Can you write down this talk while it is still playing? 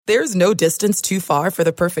There's no distance too far for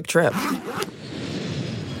the perfect trip.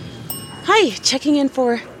 Hi, checking in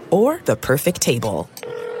for... Or the perfect table.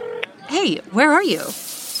 Hey, where are you?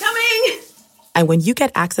 Coming! And when you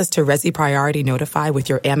get access to Resi Priority Notify with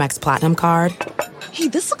your Amex Platinum card... Hey,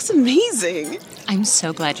 this looks amazing. I'm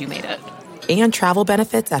so glad you made it. And travel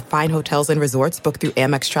benefits at fine hotels and resorts booked through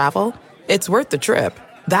Amex Travel, it's worth the trip.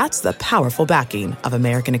 That's the powerful backing of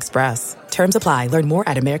American Express. Terms apply. Learn more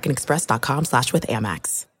at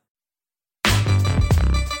americanexpress.com/withAmex.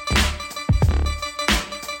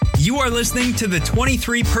 You are listening to the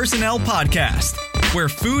 23 Personnel Podcast, where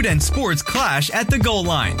food and sports clash at the goal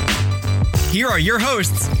line. Here are your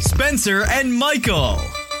hosts, Spencer and Michael. All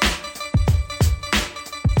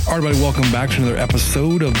right, everybody, welcome back to another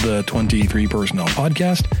episode of the 23 Personnel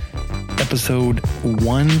Podcast, episode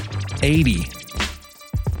 180.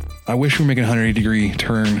 I wish we were making a 180-degree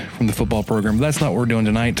turn from the football program, but that's not what we're doing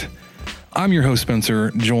tonight. I'm your host,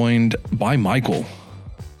 Spencer, joined by Michael.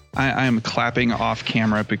 I am clapping off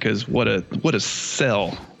camera because what a sell.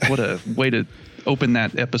 What a way to open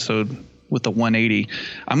that episode with the 180.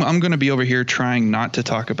 I'm going to be over here trying not to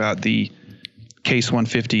talk about the Case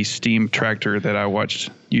 150 steam tractor that I watched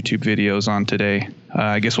YouTube videos on today.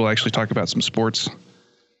 I guess we'll actually talk about some sports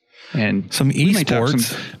and some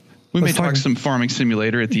esports. We may talk some farming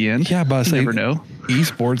simulator at the end. Yeah, but you never know.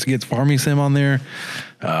 Esports gets farming sim on there.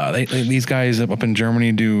 These guys up in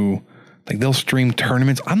Germany do, like, they'll stream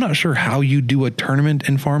tournaments. I'm not sure how you do a tournament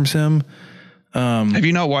in farm sim. Have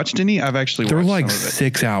you not watched any? I've actually watched. They're like some of it.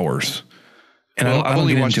 6 hours. And I've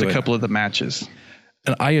only watched a couple of the matches.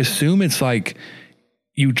 And I assume it's like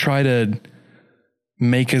you try to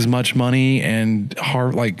make as much money and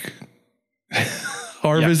harvest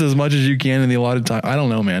as much as you can in the allotted time. I don't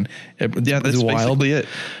know, man. That's wild. Basically it.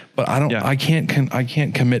 But I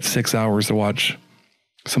can't commit 6 hours to watch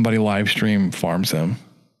somebody live stream farm sim.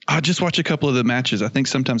 I'll just watch a couple of the matches. I think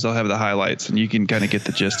sometimes they'll have the highlights and you can kind of get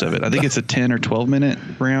the gist of it. I think it's a 10 or 12 minute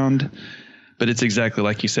round, but it's exactly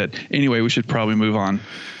like you said. Anyway, we should probably move on.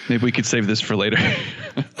 Maybe we could save this for later.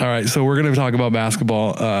 All right. So we're going to talk about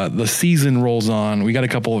basketball. The season rolls on. We got a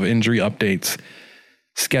couple of injury updates,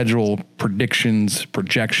 schedule predictions,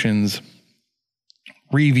 projections,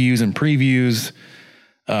 reviews and previews,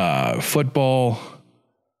 football.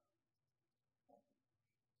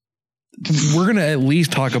 We're going to at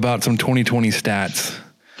least talk about some 2020 stats.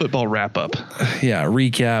 Football wrap up. Yeah.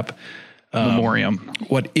 Recap. Memoriam.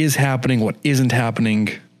 What is happening, what isn't happening,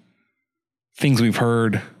 things we've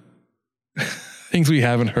heard, things we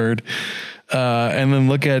haven't heard, and then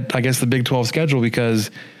look at, I guess, the Big 12 schedule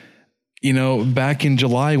because, you know, back in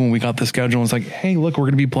July when we got the schedule, it's like, hey, look, we're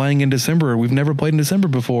going to be playing in December. We've never played in December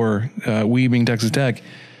before, we being Texas Tech.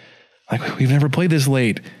 Like, we've never played this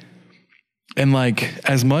late. And like,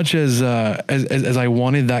 as much as I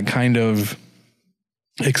wanted that kind of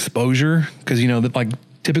exposure, because, you know, that, like,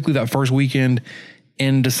 typically that first weekend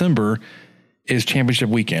in December is championship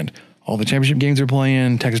weekend. All the championship games are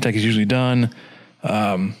playing. Texas Tech is usually done.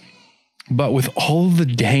 But with all of the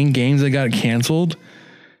dang games that got canceled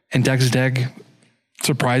and Texas Tech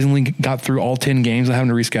surprisingly got through all 10 games without having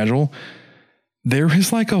to reschedule, there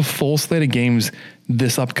is like a full slate of games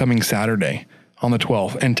this upcoming Saturday on the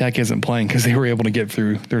 12th, and Tech isn't playing because they were able to get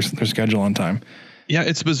through their schedule on time. Yeah,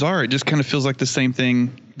 it's bizarre. It just kind of feels like the same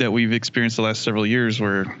thing that we've experienced the last several years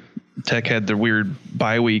where Tech had their weird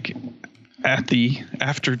bye week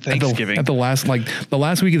after Thanksgiving. At the last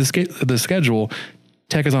week of the schedule,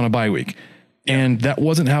 Tech is on a bye week. And that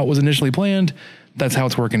wasn't how it was initially planned. That's how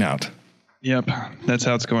it's working out. Yep. That's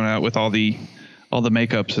how it's going out with all the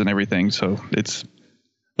makeups and everything. So it's,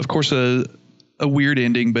 of course, a weird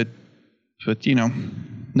ending, but you know,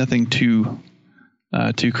 nothing too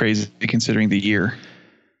crazy considering the year.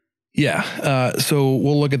 Yeah. So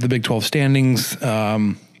we'll look at the Big 12 standings.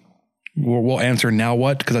 We'll answer now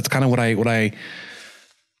what, because that's kind of what I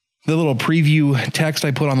the little preview text I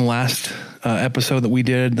put on the last episode that we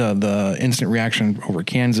did, the instant reaction over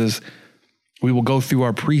Kansas. We will go through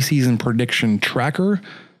our preseason prediction tracker,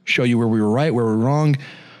 show you where we were right, where we were wrong,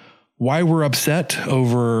 why we're upset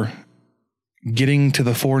over getting to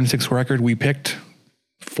the 4-6 record we picked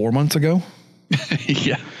 4 months ago.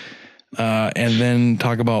 Yeah. And then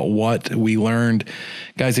talk about what we learned.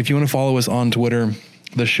 Guys, if you want to follow us on Twitter,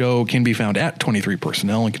 the show can be found at 23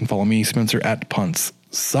 Personnel. You can follow me, Spencer, at Punts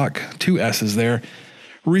Suck. 2 S's there.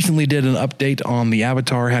 Recently did an update on the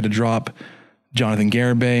Avatar. Had to drop Jonathan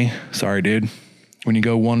Garibay. Sorry, dude. When you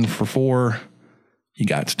go 1 for 4, you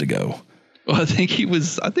got to go. Well, I think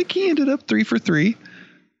he ended up 3 for 3.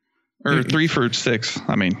 Or 3 for 6.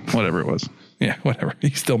 I mean, whatever it was. Yeah, whatever. He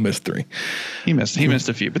still missed 3. He missed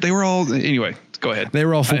a few, but they were all, anyway, Go ahead. They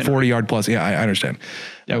were all 40-yard plus. Yeah, I understand.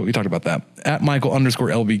 Yeah, we talked about that. At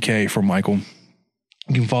Michael_LBK for Michael.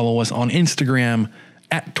 You can follow us on Instagram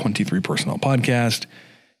at 23 Personnel Podcast.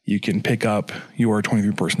 You can pick up your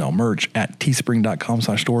 23 Personnel merch at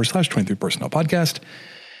teespring.com/store/23 Personnel Podcast.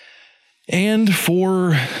 And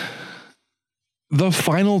for the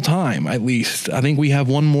final time, at least, I think we have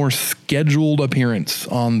one more scheduled appearance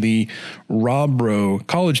on the Rob Bro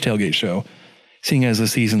College Tailgate Show, seeing as the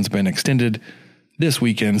season's been extended this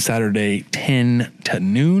weekend, Saturday, 10 to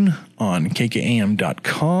noon on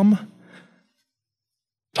kkam.com.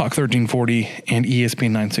 Talk 1340 and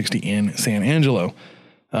ESPN 960 in San Angelo.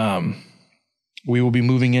 We will be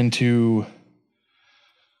moving into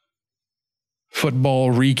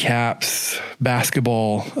football recaps,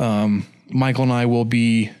 basketball. Michael and I will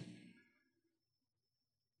be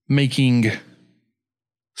making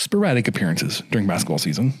sporadic appearances during basketball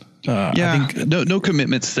season. I think no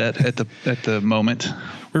commitments set at the moment.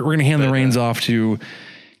 We're going to hand the reins off to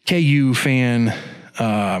KU fan,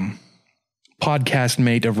 podcast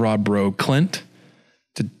mate of Rob Bro, Clint,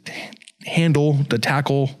 to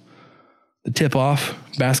tackle the tip-off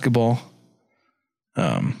basketball.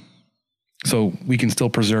 So we can still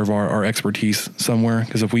preserve our expertise somewhere,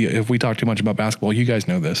 because if we talk too much about basketball, you guys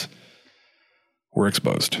know this, we're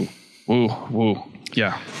exposed. Woo.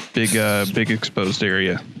 Yeah. Big exposed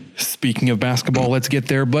area. Speaking of basketball, let's get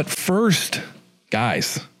there. But first,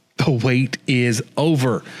 guys, the wait is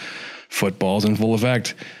over. Football's in full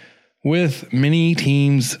effect, with many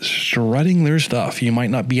teams strutting their stuff. You might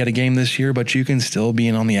not be at a game this year, but you can still be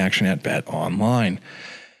in on the action at BetOnline.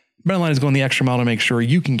 BetOnline is going the extra mile to make sure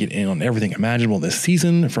you can get in on everything imaginable this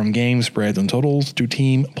season, from game spreads and totals to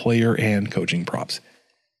team, player, and coaching props.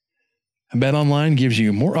 BetOnline gives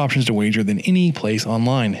you more options to wager than any place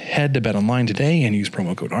online. Head to BetOnline today and use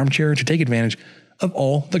promo code Armchair to take advantage of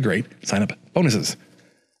all the great sign-up bonuses.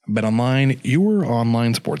 BetOnline, your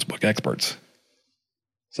online sportsbook experts.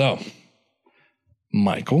 So,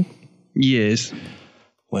 Michael. Yes.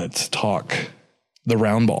 Let's talk the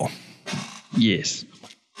round ball. Yes.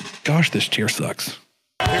 Gosh, this chair sucks.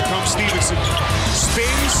 Here comes Stevenson.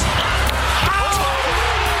 Spins.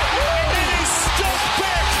 And it is stuck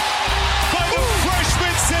back by the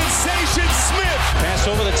freshman sensation Smith. Pass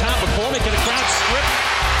over the top of McCormick and a crowd stripped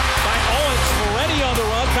by Owens. Moretti on the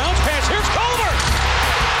run. Bounce pass. Here's Culver.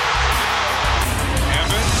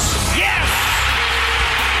 Evans. Yes!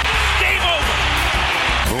 Game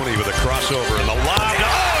over. Mooney with a crossover and the lob to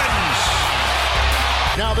Owens.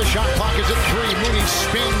 Now the shot clock is at 3. Mooney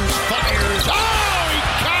spins, fires. Oh, he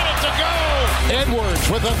got it to go. Edwards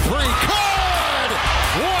with a 3. Good!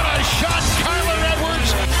 What a shot, Kyler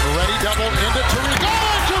Edwards. Moretti doubled into Tariq.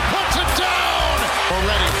 Owens who puts it down.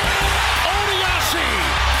 Moretti. Odiasi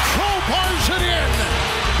crowbars it in.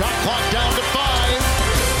 Shot clock down to 5.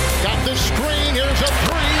 Got the screen. Here's a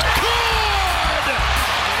 3. Good!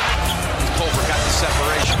 Culver got the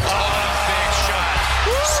separation. Oh, big shot.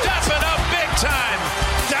 Stepping up big time.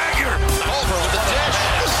 Dagger. Culver with the dish.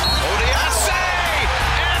 Odiase.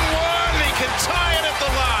 And one. He can tie it at the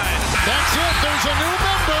line. That's it. There's a new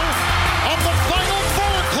member of the Final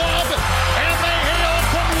Four Club, and they hail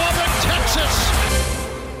from Lubbock, Texas.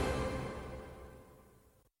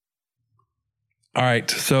 All right,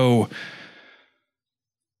 so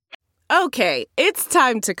Okay, it's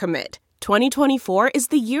time to commit. 2024 is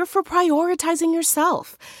the year for prioritizing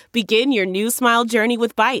yourself. Begin your new smile journey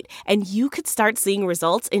with Byte, and you could start seeing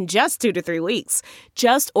results in just 2 to 3 weeks.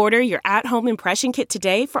 Just order your at-home impression kit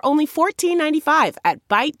today for only $14.95 at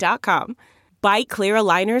Byte.com. Byte Clear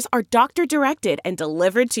aligners are doctor-directed and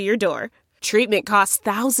delivered to your door. Treatment costs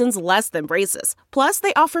thousands less than braces. Plus,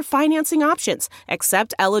 they offer financing options,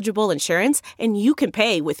 accept eligible insurance, and you can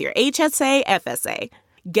pay with your HSA FSA.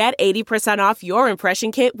 Get 80% off your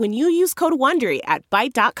impression kit when you use code WONDERY at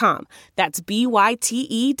Byte.com. That's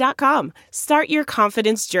BYTE.com. Start your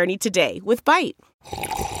confidence journey today with Byte.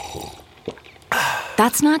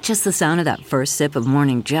 That's not just the sound of that first sip of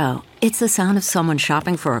Morning Joe. It's the sound of someone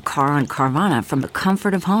shopping for a car on Carvana from the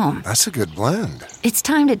comfort of home. That's a good blend. It's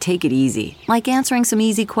time to take it easy, like answering some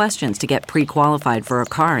easy questions to get pre-qualified for a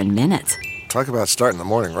car in minutes. Talk about starting the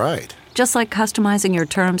morning right. Just like customizing your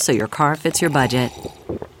terms so your car fits your budget.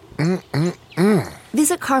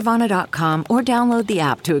 Visit Carvana.com or download the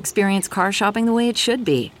app to experience car shopping the way it should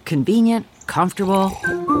be. Convenient, comfortable.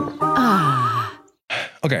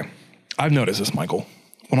 Okay, I've noticed this, Michael.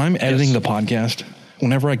 When I'm editing the podcast,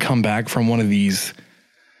 whenever I come back from one of these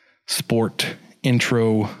sport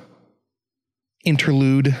interlude,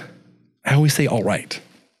 I always say all right.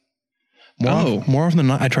 More often than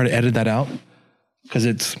not, I try to edit that out because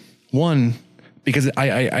it's, one, because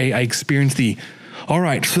I experienced all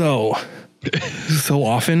right, so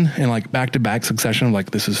often and like back-to-back succession of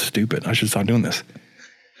like, this is stupid. I should stop doing this.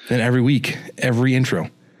 And every week, every intro.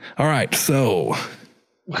 All right, so.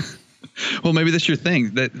 Well, maybe that's your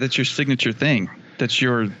thing. That's your signature thing. That's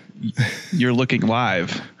you're looking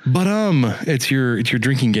live. But it's your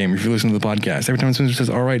drinking game if you listen to the podcast. Every time someone says,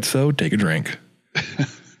 all right, so take a drink.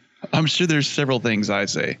 I'm sure there's several things I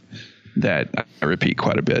say that I repeat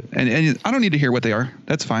quite a bit. And I don't need to hear what they are.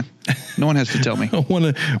 That's fine. No one has to tell me. I want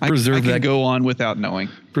to preserve I can that. Go on without knowing.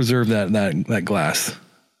 Preserve that glass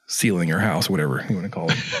ceiling or house, whatever you want to call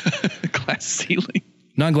it. Glass ceiling?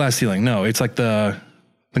 Not glass ceiling. No, it's like the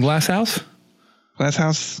glass house. Glass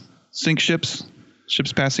house, sink ships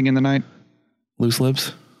passing in the night. Loose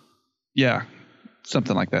lips. Yeah,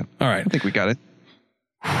 something like that. All right. I think we got it.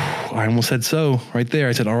 I almost said so right there.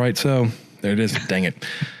 I said, all right, so there it is. Dang it.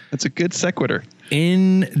 That's a good sequitur.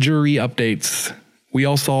 Injury updates. We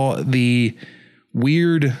all saw the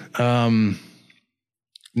weird,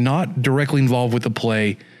 not directly involved with the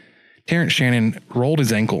play. Terrence Shannon rolled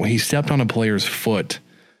his ankle. He stepped on a player's foot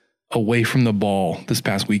away from the ball this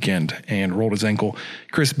past weekend and rolled his ankle.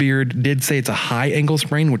 Chris Beard did say it's a high ankle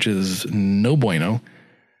sprain, which is no bueno.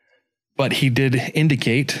 But he did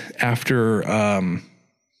indicate after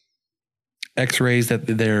x-rays that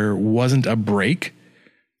there wasn't a break,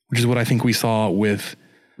 which is what I think we saw with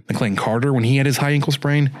McLean Carter. When he had his high ankle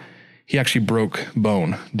sprain, he actually broke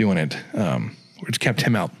bone doing it, which kept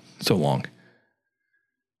him out so long.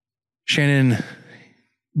 Shannon,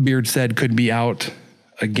 Beard said, could be out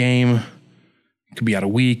a game, could be out a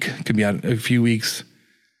week, could be out a few weeks.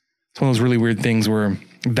 It's one of those really weird things where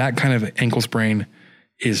that kind of ankle sprain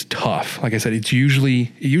is tough. Like I said, it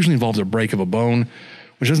usually involves a break of a bone,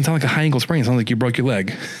 which doesn't sound like a high ankle sprain. It sounds like you broke your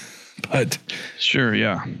leg. But sure,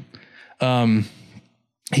 yeah.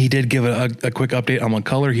 He did give a quick update on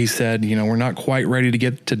McCullough. He said, we're not quite ready to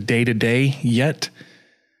get to day yet.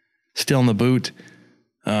 Still in the boot.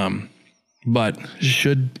 But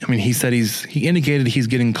he said he indicated he's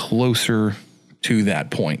getting closer to that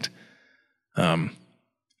point.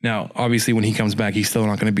 Now, obviously, when he comes back, he's still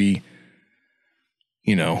not going to be,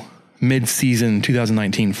 mid-season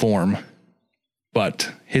 2019 form.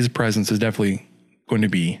 But his presence is definitely going to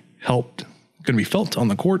be felt on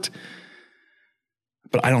the court.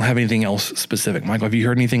 But I don't have anything else specific. Michael, have you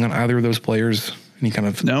heard anything on either of those players? Any kind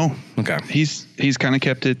of No. Okay. He's kind of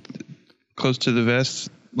kept it close to the vest,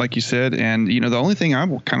 like you said. And the only thing I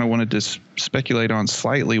kind of wanted to speculate on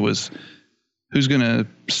slightly was who's going to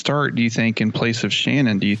start. Do you think in place of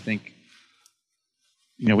Shannon? Do you think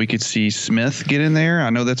we could see Smith get in there? I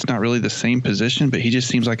know that's not really the same position, but he just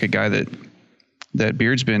seems like a guy that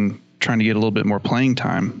Beard's been trying to get a little bit more playing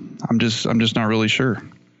time. I'm just not really sure.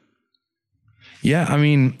 Yeah,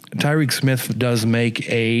 Tyreek Smith does make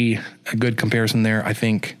a good comparison there. I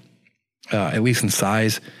think, at least in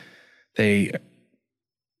size, as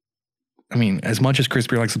much as Chris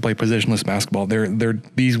Beard likes to play positionless basketball,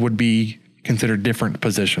 these would be considered different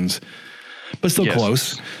positions, but still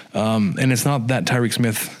close. And it's not that Tyreek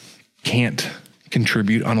Smith can't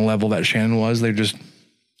contribute on a level that Shannon was. They're just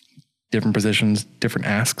different positions, different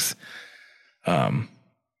asks.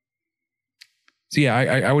 So yeah,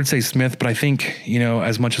 I would say Smith, but I think,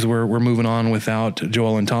 as much as we're moving on without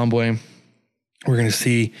Joel Ntambwe, we're going to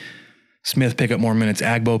see Smith pick up more minutes,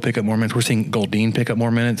 Agbo pick up more minutes. We're seeing Goldine pick up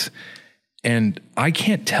more minutes. And I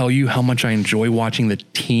can't tell you how much I enjoy watching the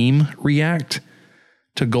team react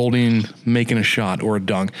to Goldine making a shot or a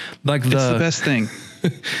dunk. It's the best thing.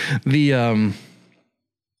 The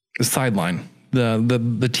sideline,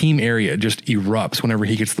 the team area just erupts whenever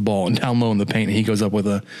he gets the ball and down low in the paint and he goes up with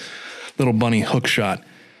a little bunny hook shot.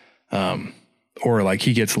 Or like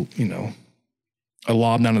he gets, a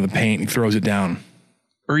lob down to the paint and throws it down.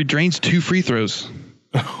 Or he drains 2 free throws.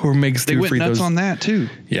 Or makes 2 free throws. They went nuts on that too.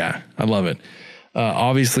 Yeah, I love it.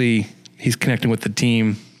 Obviously, he's connecting with the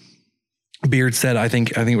team. Beard said, I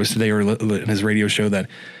think it was today or in his radio show, that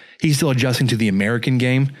he's still adjusting to the American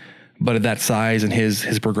game, but at that size and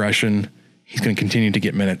his progression, he's going to continue to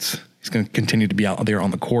get minutes. He's going to continue to be out there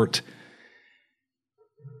on the court.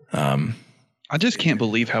 I just can't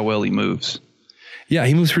believe how well he moves. Yeah,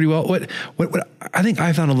 he moves pretty well. What I think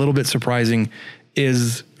I found a little bit surprising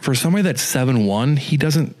is for somebody that's 7'1",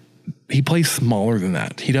 he plays smaller than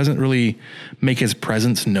that. He doesn't really make his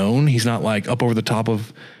presence known. He's not like up over the top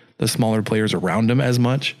of the smaller players around him as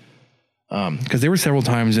much. Because there were several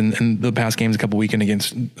times in the past games,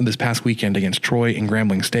 this past weekend against Troy and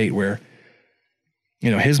Grambling State, where,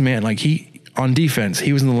 his man, on defense,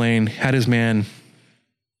 he was in the lane, had his man,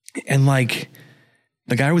 and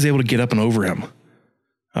the guy was able to get up and over him.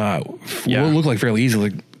 What looked like fairly easy.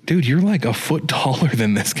 Like, dude, you're like a foot taller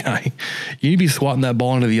than this guy. You need to be swatting that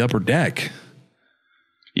ball into the upper deck.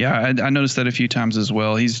 Yeah, I noticed that a few times as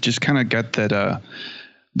well. He's just kind of got that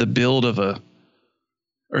the build of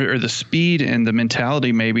or the speed and the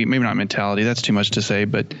mentality, maybe not mentality. That's too much to say,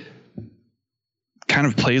 but kind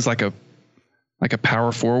of plays like a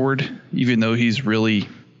power forward, even though he's really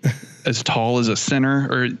as tall as a center.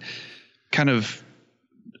 Or kind of,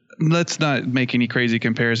 let's not make any crazy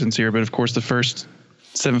comparisons here, but of course the first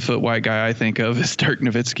 7-foot white guy I think of is Dirk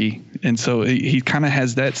Nowitzki. And so he kind of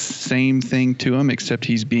has that same thing to him, except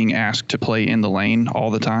he's being asked to play in the lane all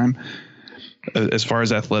the time as far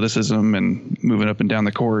as athleticism and moving up and down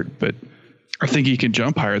the court. But I think he can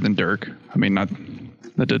jump higher than Dirk. I mean,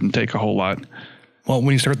 that didn't take a whole lot. Well,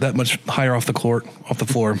 when you start that much higher off the floor,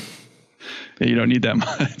 yeah, you don't need that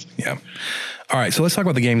much. Yeah. All right. So let's talk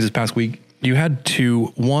about the games this past week. You had two.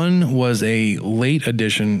 One was a late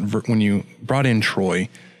addition when you brought in Troy.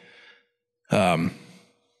 The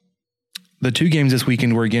two games this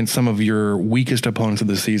weekend were against some of your weakest opponents of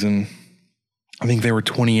the season. I think they were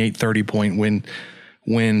 28-30 point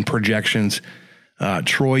win projections.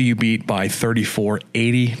 Troy, you beat by 34,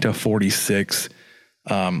 80-46.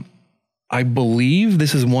 I believe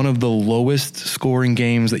this is one of the lowest scoring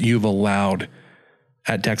games that you've allowed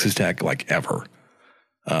at Texas Tech, like ever.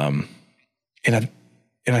 And I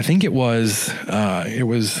think it was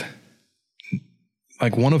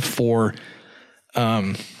like one of four.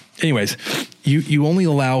 Anyways, you only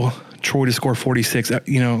allow Troy to score 46.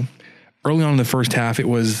 Early on in the first half, it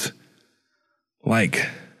was like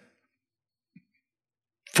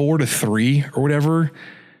 4-3 or whatever.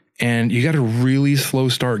 And you got a really slow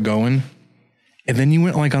start going. And then you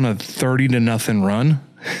went like on a 30-0 run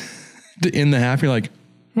to end the half. You're like,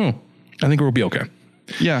 I think we'll be okay.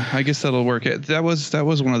 Yeah, I guess that'll work. That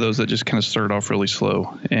was one of those that just kind of started off really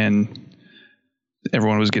slow, and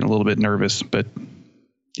everyone was getting a little bit nervous. But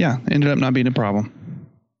yeah, ended up not being a problem.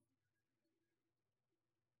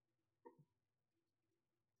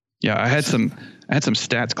 Yeah, I had some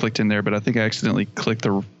stats clicked in there, but I think I accidentally clicked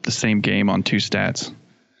the same game on two stats.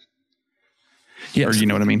 Yeah, or you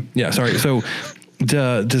know what I mean? Yeah, sorry. So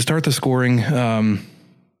to start the scoring,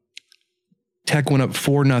 Tech went up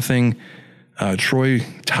 4-0. Troy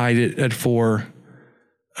tied it at 4.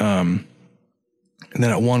 And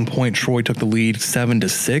then at one point, Troy took the lead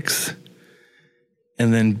 7-6.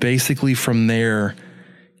 And then basically from there,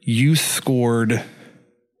 you scored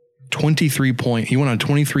 23 points. You went on a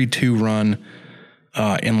 23-2 run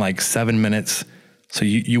in like 7 minutes. So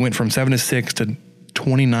you went from 7-6 to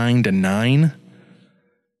 29-9.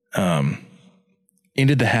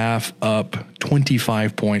 Ended the half up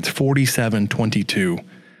 25 points, 47-22.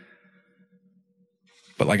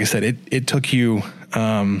 But like I said, it took you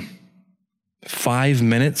 5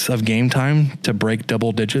 minutes of game time to break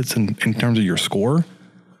double digits in terms of your score.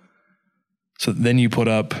 So then you put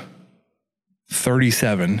up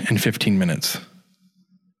 37 in 15 minutes.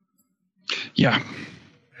 Yeah.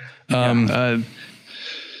 Was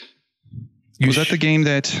that the game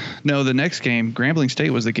the next game, Grambling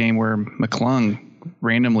State was the game where McClung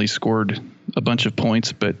randomly scored a bunch of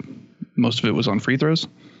points, but most of it was on free throws?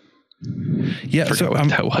 Yeah,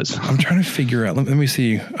 that was. I'm trying to figure out. Let me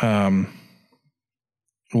see when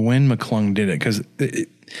McClung did it, because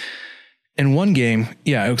in one game,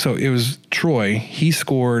 yeah. So it was Troy. He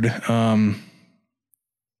scored.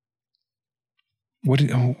 What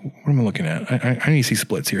am I looking at? I need to see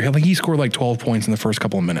splits here. I think he scored like 12 points in the first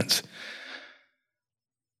couple of minutes.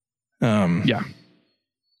 Yeah.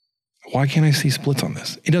 Why can't I see splits on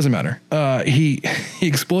this? It doesn't matter. He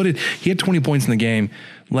exploded. He had 20 points in the game,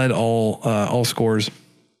 led all scores,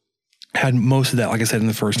 had most of that, like I said, in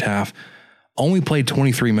the first half. Only played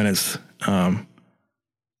 23 minutes. Kyler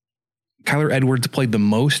Edwards played the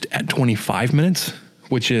most at 25 minutes,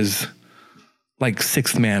 which is like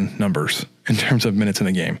sixth man numbers in terms of minutes in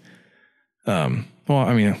the game. Well,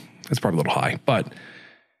 I mean, that's probably a little high, but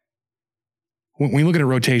when you look at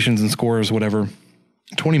rotations and scores, whatever,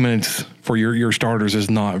 20 minutes for your starters is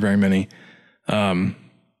not very many.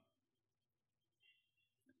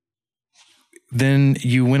 Then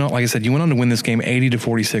you went on, like I said, you went on to win this game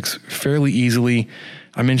 80-46 fairly easily.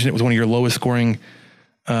 I mentioned it was one of your lowest scoring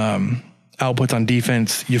outputs on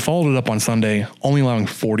defense. You followed it up on Sunday, only allowing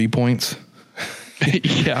 40 points.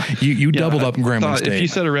 Yeah. You doubled up Grambling State. If you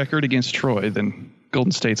set a record against Troy, then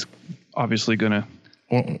Golden State's obviously going to.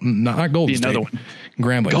 Well, not Golden State. Another one.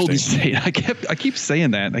 Grambling Golden State. I keep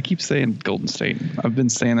saying that. I keep saying Golden State. I've been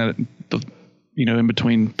saying that, in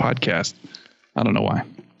between podcasts. I don't know why.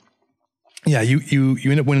 Yeah, you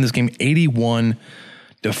end up winning this game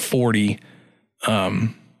 81-40.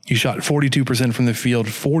 You shot 42% from the field,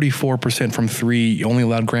 44% from three. You only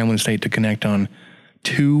allowed Grambling State to connect on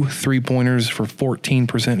 2 3-pointers for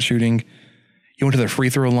 14% shooting. You went to the free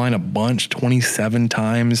throw line a bunch, 27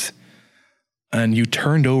 times. And you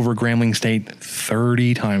turned over Grambling State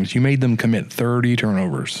 30 times. You made them commit 30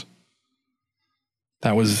 turnovers.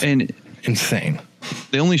 That was insane.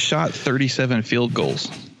 They only shot 37 field goals.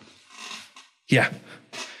 Yeah.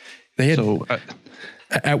 They had,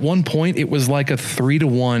 at one point, it was like a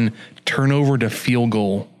 3-to-1 turnover to field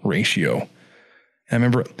goal ratio. I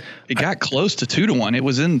remember it got close to 2-to-1. It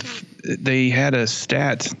was they had a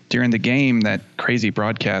stat during the game, that crazy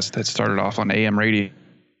broadcast that started off on AM radio.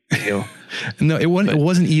 No, it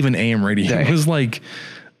wasn't even AM radio. It was like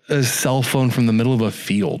a cell phone from the middle of a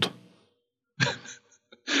field.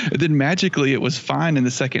 And then magically it was fine in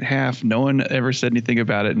the second half. No one ever said anything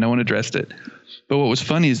about it. No one addressed it. But what was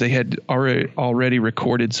funny is they had already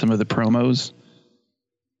recorded some of the promos.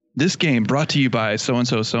 This game brought to you by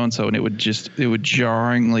so-and-so, so-and-so. And it would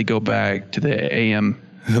jarringly go back to the AM.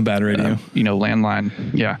 The bad radio. Landline.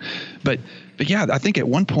 Yeah. But yeah, I think at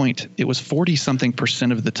one point it was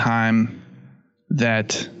 40-something% of the time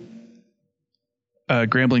that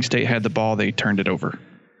Grambling State had the ball, they turned it over.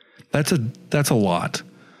 That's a lot.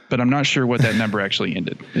 But I'm not sure what that number actually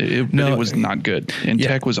ended. It was not good. And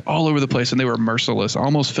Tech was all over the place, and they were merciless. I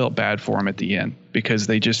almost felt bad for them at the end because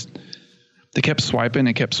they kept swiping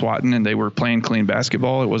and kept swatting, and they were playing clean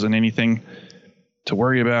basketball. It wasn't anything to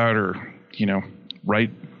worry about or,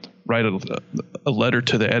 write a letter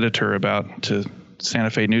to the editor about to Santa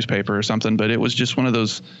Fe newspaper or something. But it was just one of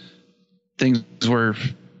those things where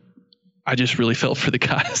I just really felt for the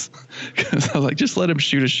guys because I was like, just let them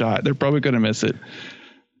shoot a shot. They're probably going to miss it.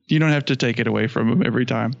 You don't have to take it away from them every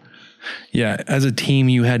time. Yeah. As a team,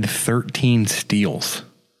 you had 13 steals.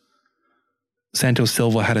 Santos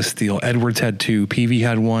Silva had a steal. Edwards had 2. PV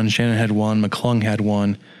had 1. Shannon had 1. McClung had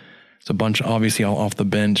 1. It's a bunch, obviously, all off the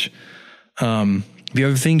bench. The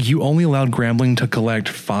other thing, you only allowed Grambling to collect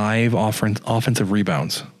 5 offensive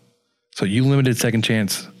rebounds. So you limited second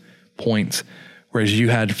chance points, whereas you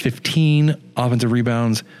had 15 offensive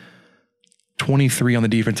rebounds, 23 on the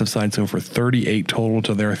defensive side, so for 38 total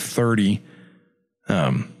to their 30.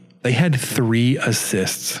 They had 3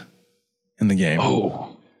 assists in the game.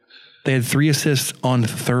 Oh. They had 3 assists on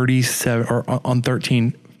 37 or on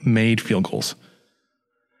 13 made field goals.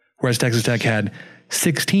 Whereas Texas Tech had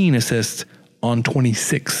 16 assists on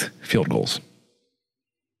 26 field goals.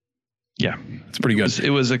 Yeah. It's pretty good.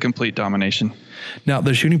 It was a complete domination. Now,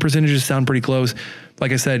 the shooting percentages sound pretty close.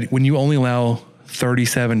 Like I said, when you only allow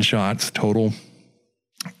 37 shots total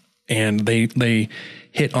and they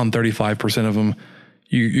hit on 35% of them,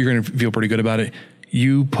 you're going to feel pretty good about it.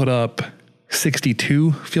 You put up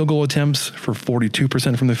 62 field goal attempts for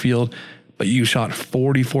 42% from the field, but you shot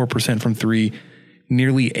 44% from 3,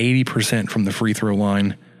 nearly 80% from the free throw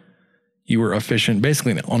line. You were efficient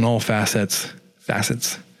basically on all facets.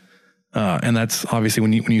 And that's obviously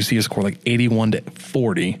when you see a score like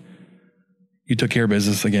 81-40, you took care of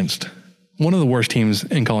business against one of the worst teams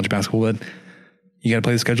in college basketball. But you got to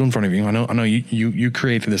play the schedule in front of you. I know you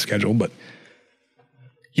created this schedule, but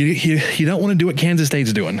you don't want to do what Kansas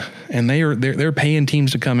State's doing. And they're paying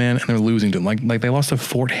teams to come in and they're losing to them. Like they lost to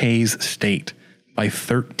Fort Hays State by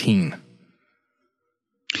 13.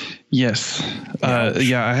 Yes.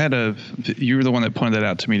 You were the one that pointed that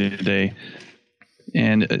out to me today.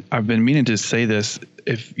 And I've been meaning to say this.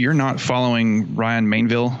 If you're not following Ryan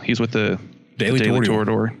Mainville, he's with the Daily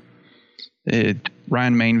Torador.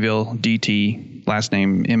 Ryan Mainville, DT, last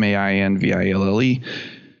name MAINVILLE.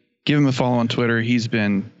 Give him a follow on Twitter. He's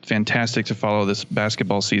been fantastic to follow this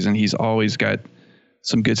basketball season. He's always got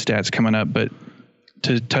some good stats coming up. But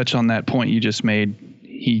to touch on that point you just made,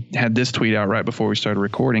 he had this tweet out right before we started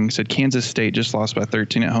recording. He said, Kansas State just lost by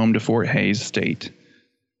 13 at home to Fort Hays State,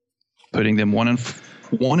 putting them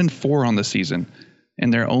 1-4 on the season.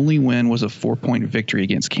 And their only win was a 4-point victory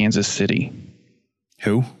against Kansas City.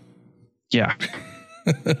 Who? Yeah.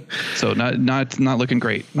 So not looking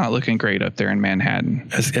great. Not looking great up there in Manhattan.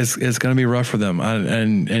 It's going to be rough for them.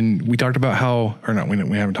 And we talked about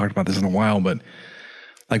we haven't talked about this in a while, but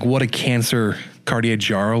like what a cancer Cartier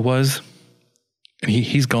Diarra was. And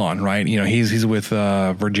he's gone, right? He's with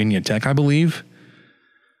Virginia Tech, I believe.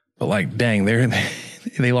 But like, dang,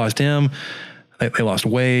 they lost him. They lost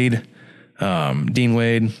Wade, Dean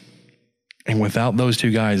Wade. And without those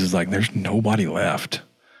two guys, it's like there's nobody left.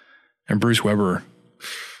 And Bruce Weber,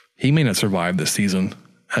 he may not survive this season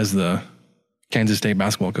as the Kansas State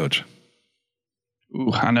basketball coach.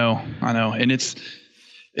 Ooh, I know. And it's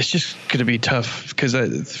just going to be tough because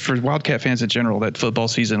for Wildcat fans in general, that football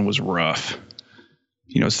season was rough.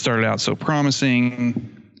 started out so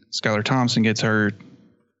promising. Skylar Thompson gets hurt,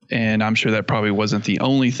 and I'm sure that probably wasn't the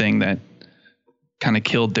only thing that kind of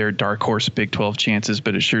killed their dark horse Big 12 chances,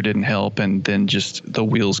 but it sure didn't help. And then just the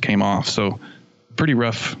wheels came off. So pretty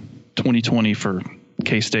rough 2020 for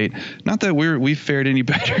K-State. Not that we've fared any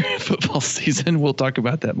better in football season. We'll talk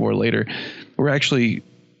about that more later. We're actually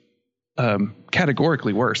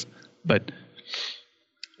categorically worse, but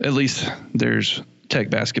at least there's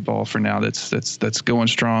Tech basketball for now that's going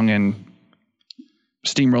strong and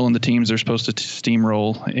steamrolling the teams they're supposed to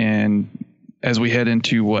steamroll. And as we head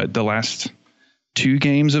into the last 2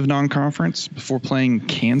 games of non-conference before playing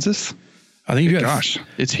Kansas, I think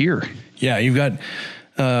it's here. Yeah, you've got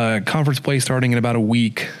conference play starting in about a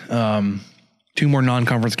week. 2 more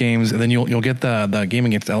non-conference games, and then you'll get the game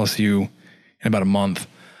against LSU in about a month.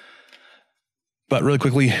 But really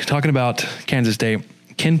quickly, talking about Kansas State,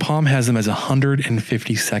 Ken Pom has them as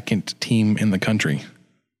 152nd team in the country.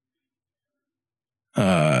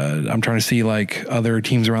 I'm trying to see other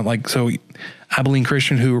teams around, so Abilene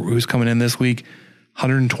Christian, who's coming in this week,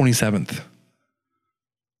 127th.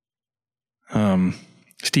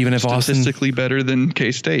 Stephen F. Austin, statistically better than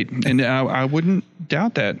K-State, and I wouldn't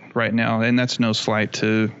doubt that right now. And that's no slight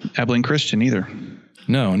to Abilene Christian either.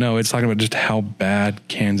 No, it's talking about just how bad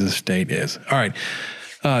Kansas State is. All right,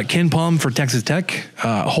 Ken Pom for Texas Tech,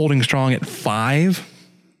 holding strong at 5.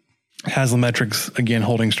 Haslametrics again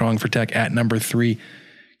holding strong for Tech at number 3.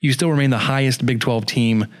 You still remain the highest Big 12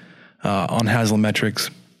 team on Haslametrics.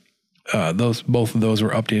 Both of those were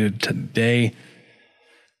updated today.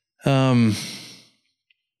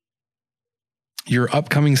 Your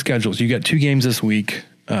upcoming schedules. You got 2 games this week.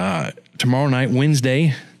 Tomorrow night,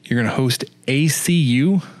 Wednesday, you're going to host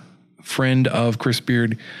ACU, friend of Chris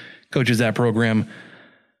Beard, coaches that program.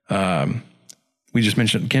 We just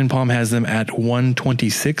mentioned Ken Pom has them at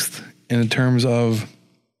 126th in terms of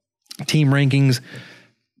team rankings.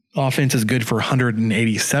 Offense is good for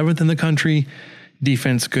 187th in the country.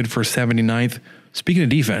 Defense good for 79th. Speaking of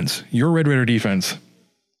defense, your Red Raider defense,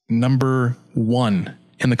 number 1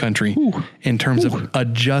 in the country in terms of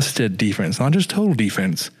adjusted defense, not just total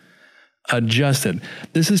defense, adjusted.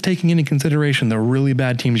 This is taking into consideration the really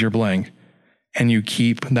bad teams you're playing, and you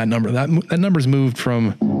keep that number. That number's moved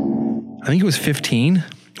from, I think it was 15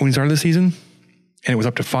 when you started the season, and it was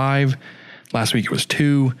up to 5. Last week it was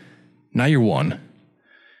 2. Now you're 1.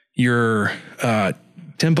 Your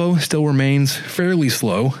tempo still remains fairly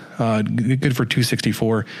slow, good for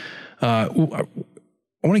 264.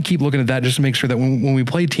 I want to keep looking at that just to make sure that when we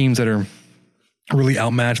play teams that are really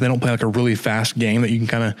outmatched, they don't play a really fast game that you can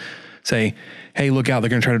kind of say, hey, look out, they're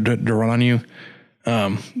going to try to run on you.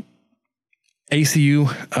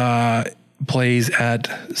 ACU plays at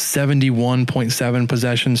 71.7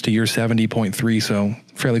 possessions to your 70.3, so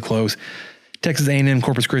fairly close. Texas A&M,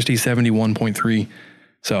 Corpus Christi, 71.3.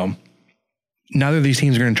 So neither of these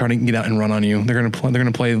teams are going to try to get out and run on you. They're going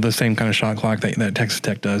to play the same kind of shot clock that Texas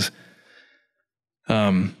Tech does.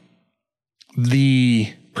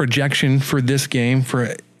 The projection for this game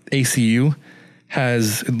for ACU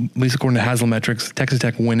has, at least according to Haslametrics, Texas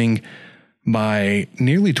Tech winning by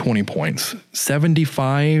nearly 20 points,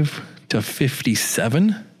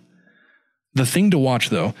 75-57. The thing to watch,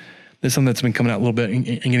 though, this is something that's been coming out a little bit and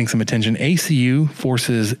getting some attention. ACU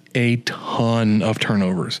forces a ton of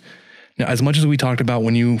turnovers. Now, as much as we talked about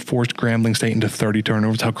when you forced Grambling State into 30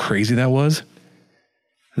 turnovers, how crazy that was,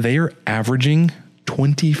 they are averaging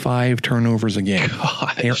 25 turnovers a game.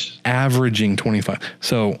 Gosh. They're averaging 25.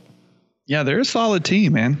 So, yeah, they're a solid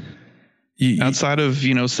team, man. Outside of,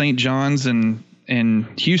 St. John's and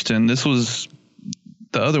Houston, this was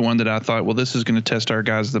the other one that I thought, well, this is going to test our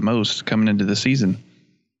guys the most coming into the season.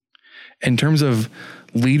 In terms of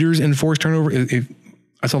leaders in forced turnover,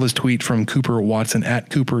 I saw this tweet from Cooper Watson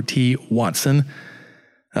at Cooper T. Watson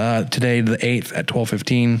today, the 8th at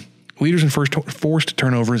 12:15. Leaders in forced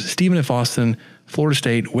turnovers, Stephen F. Austin, Florida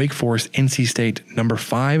State, Wake Forest, NC State. Number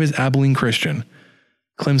 5 is Abilene Christian.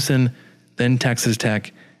 Clemson, then Texas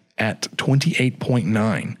Tech at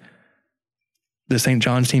 28.9. The St.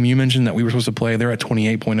 John's team you mentioned that we were supposed to play, they're at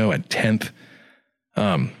 28.0 at 10th.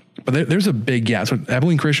 But there's a big gap. So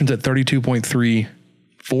Abilene Christian's at 32.3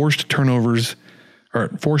 forced turnover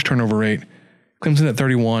rate. Clemson at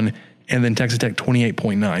 31, and then Texas Tech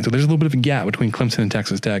 28.9. So there's a little bit of a gap between Clemson and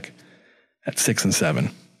Texas Tech at 6 and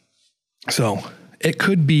 7. So it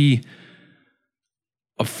could be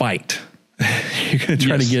a fight. You're going to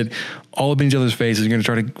try to get all up in each other's faces. You're going to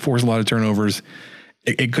try to force a lot of turnovers.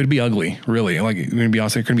 It could be ugly, really. Like, you're going to be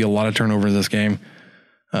honest, there could be a lot of turnovers in this game.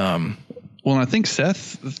 Well, and I think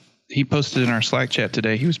Seth, he posted in our Slack chat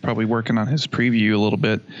today, he was probably working on his preview a little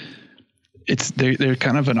bit. they're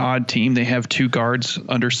kind of an odd team. They have 2 guards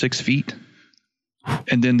under 6 feet,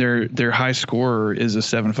 and then their high scorer is a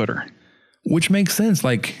 7-footer, which makes sense.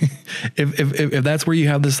 Like if that's where you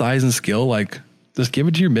have the size and skill, like just give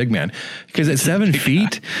it to your big man, because at 7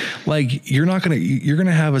 feet, like you're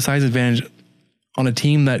gonna have a size advantage on a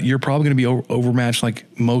team that you're probably going to be overmatched like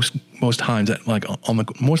most times at like on the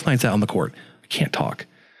most nights out on the court. I can't talk,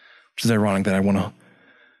 which is ironic that I want to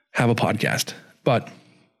have a podcast. But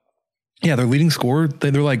yeah, their leading scorer,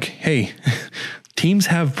 they're like, hey, teams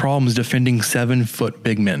have problems defending 7-foot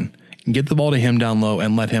big men. Get the ball to him down low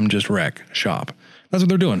and let him just wreck shop. That's what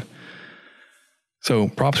they're doing. So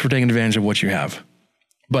props for taking advantage of what you have.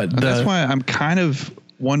 But that's why I'm kind of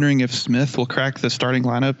wondering if Smith will crack the starting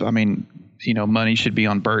lineup. I mean, money should be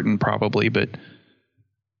on Burton probably, but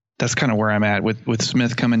that's kind of where I'm at with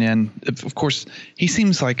Smith coming in. Of course, he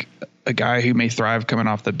seems like a guy who may thrive coming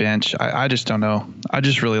off the bench. I just don't know. I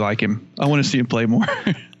just really like him. I want to see him play more.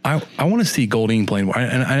 I want to see Golding playing more.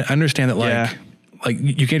 And I understand that like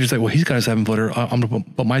you can't just say, well, he's got a 7-footer. I'm going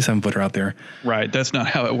to put my 7-footer out there. Right. That's not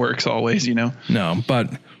how it works always, No, but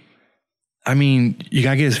I mean, you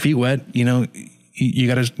got to get his feet wet. You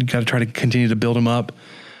got to try to continue to build him up.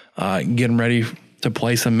 Get him ready to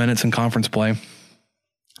play some minutes in conference play.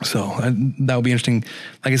 So that would be interesting.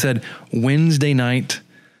 Like I said, Wednesday night.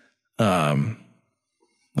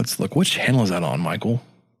 Let's look. Which channel is that on, Michael?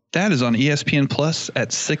 That is on ESPN Plus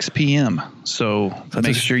at 6 p.m. So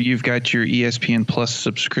make sure you've got your ESPN Plus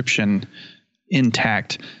subscription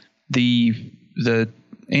intact. The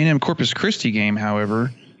A&M Corpus Christi game,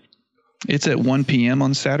 however, it's at 1 p.m.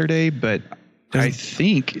 on Saturday, but I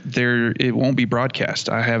think it won't be broadcast.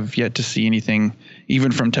 I have yet to see anything,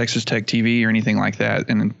 even from Texas Tech TV or anything like that.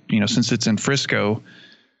 And, since it's in Frisco,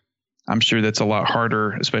 I'm sure that's a lot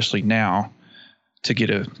harder, especially now, to get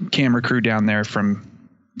a camera crew down there from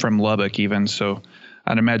Lubbock even. So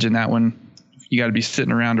I'd imagine that one, you got to be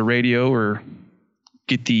sitting around a radio or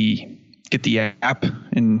get the app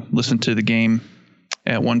and listen to the game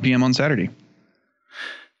at 1 p.m. on Saturday.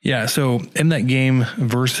 Yeah, so in that game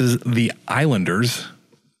versus the Islanders,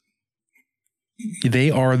 they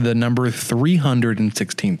are the number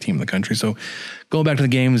 316th team in the country. So going back to the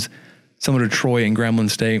games, similar to Troy and Grambling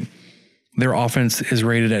State, their offense is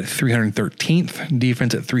rated at 313th,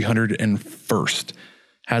 defense at 301st.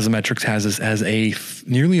 Haslametrics has this as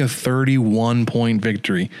nearly a 31-point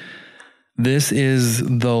victory. This is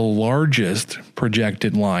the largest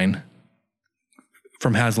projected line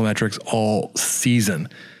from Haslametrics all season.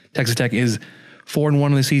 Texas Tech is 4-1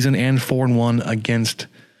 in the season and 4-1 against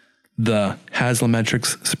the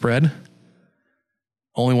Haslametrics spread.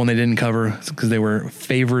 Only one they didn't cover because they were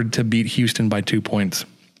favored to beat Houston by 2 points.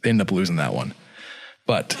 They ended up losing that one.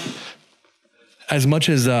 But as much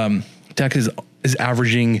as Texas is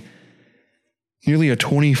averaging nearly a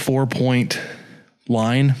 24-point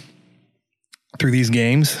line through these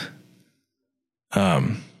games,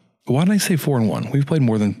 why did I say 4-1? We've played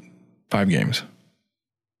more than 5 games.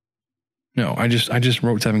 No, I just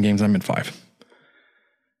wrote 7 games. I'm at 5.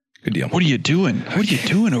 Good deal. What are you doing? What are you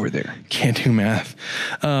doing over there? Can't do math.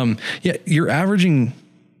 Yeah, you're averaging,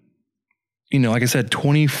 like I said,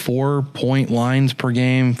 24-point lines per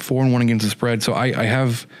game, 4-1 against the spread. So I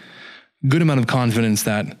have good amount of confidence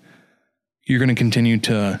that you're going to continue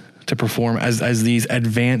to perform as these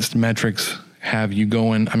advanced metrics have you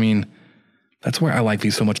going. I mean, that's why I like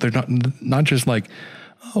these so much. They're not just like,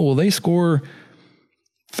 oh, well, they score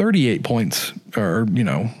 38 points or,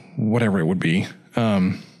 whatever it would be.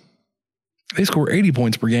 They score 80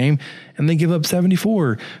 points per game and they give up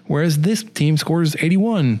 74, whereas this team scores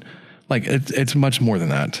 81. Like it's much more than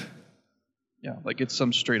that. Yeah, like it's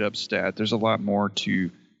some straight up stat. There's a lot more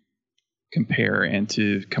to compare and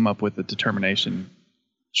to come up with a determination.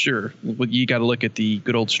 Sure, you got to look at the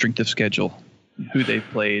good old strength of schedule, who they've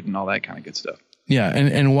played and all that kind of good stuff. Yeah,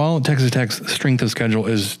 and while Texas Tech's strength of schedule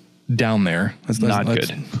is down there, let's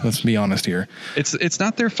be honest here. It's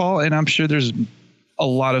not their fault, and I'm sure there's a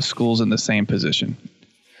lot of schools in the same position.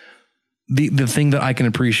 The thing that I can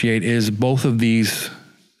appreciate is both of these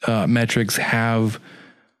metrics have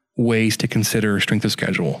ways to consider strength of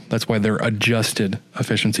schedule. That's why they're adjusted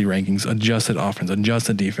efficiency rankings, adjusted offense,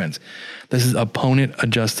 adjusted defense. This is opponent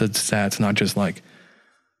adjusted stats, not just like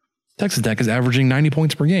Texas Tech is averaging 90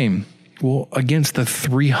 points per game. Well, against the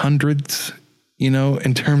 300s,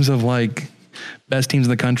 in terms of like best teams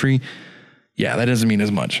in the country, yeah, that doesn't mean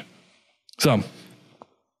as much. So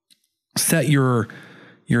set your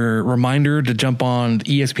reminder to jump on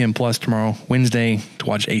ESPN Plus tomorrow, Wednesday, to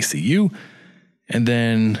watch ACU. And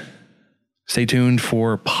then stay tuned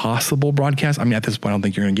for possible broadcast. I mean, at this point, I don't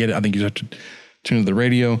think you're going to get it. I think you have to tune to the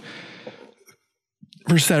radio.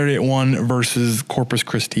 for Saturday at 1 versus Corpus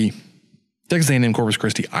Christi, Texas A&M Corpus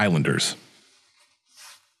Christi Islanders.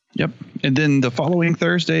 Yep. And then the following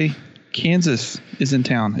Thursday, Kansas is in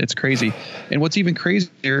town. It's crazy. And what's even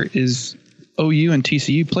crazier is OU and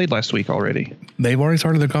TCU played last week already. They've already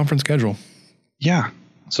started their conference schedule. Yeah.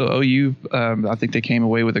 So OU, I think they came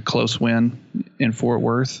away with a close win in Fort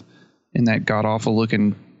Worth in that god-awful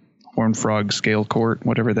looking Horned Frog scale court,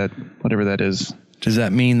 whatever that is. Does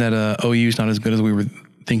that mean that OU is not as good as we were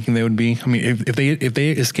thinking they would be? I mean, if they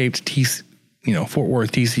escaped Fort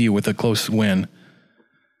Worth TCU with a close win,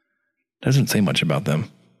 doesn't say much about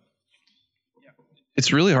them.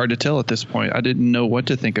 It's really hard to tell at this point. I didn't know what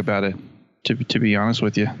to think about it, to be honest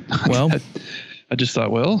with you. Well, I just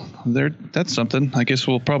thought, well, that's something. I guess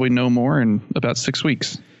we'll probably know more in about 6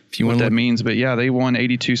 weeks what that means. But yeah, they won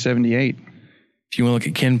 82-78. If you want to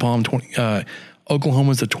look at KenPom,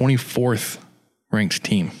 Oklahoma's the 24th ranked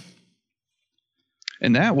team.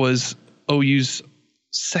 And that was OU's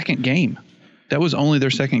second game. That was only their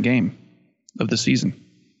second game of the season.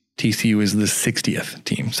 TCU is the 60th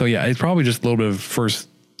team. So yeah, it's probably just a little bit of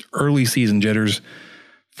early season jitters,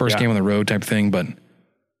 game on the road type thing, but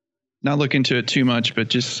not look into it too much, but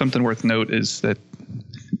just something worth note is that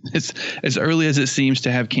it's as early as it seems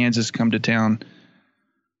to have Kansas come to town.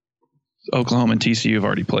 Oklahoma and TCU have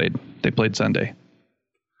already played. They played Sunday.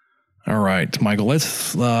 All right, Michael,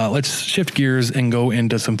 let's shift gears and go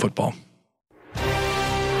into some football. He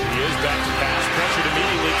is back to pass, pressured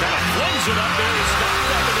immediately, kind of flings it up there. He's stopped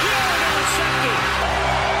up in the air and intercepted.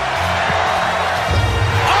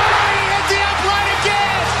 Oh, he hit the upright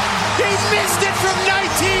again. He missed it from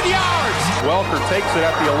 19 yards. Welker takes it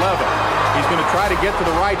at the 11. He's going to try to get to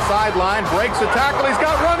the right sideline, breaks the tackle. He's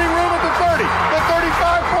got running room at the 30, the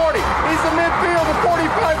 35-40. He's the midfield, the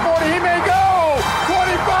 45-40. He may go.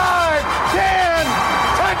 25, 10,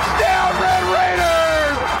 touchdown, Red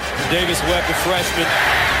Raiders. Davis Webb, the freshman,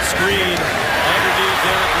 screen underneath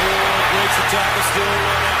Derek Ward, breaks the tackle, still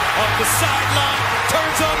running up the sideline,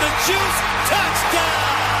 turns on the juice,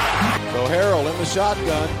 touchdown. So Harrell in the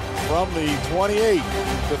shotgun from the 28.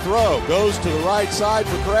 The throw goes to the right side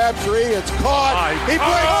for Crabtree. It's caught. He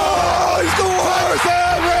breaks. Oh, he's the worst.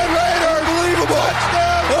 Touchdown, Red Raiders. Unbelievable.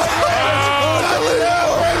 Touchdown, Red Raiders. Touchdown,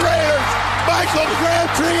 Red Raiders. Michael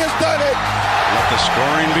Crabtree has done it. Let the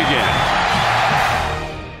scoring begin.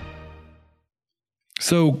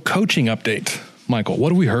 So, coaching update, Michael.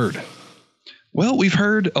 What have we heard? Well, we've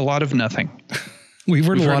heard a lot of nothing. We've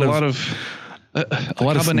heard a lot of a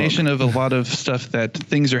combination of a lot of stuff that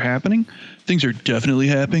things are happening. Things are definitely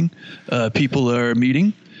happening. People are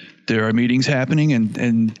meeting. There are meetings happening,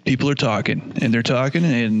 and people are talking, and they're talking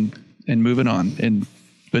and moving on.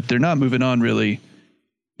 But they're not moving on really.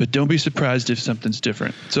 But don't be surprised if something's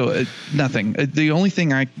different. So nothing. The only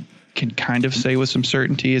thing I can kind of say with some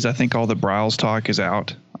certainty is I think all the Briles talk is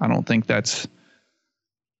out. I don't think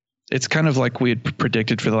it's kind of like we had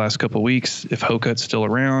predicted for the last couple of weeks. If Hokut's still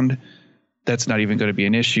around, that's not even going to be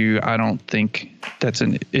an issue. I don't think that's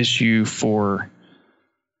an issue for,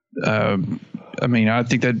 I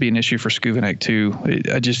think that'd be an issue for Skuvenek too.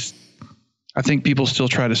 I think people still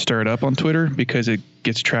try to stir it up on Twitter because it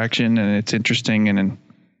gets traction and it's interesting and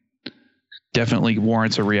definitely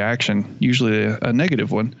warrants a reaction, usually a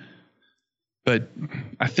negative one. But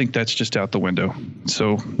I think that's just out the window.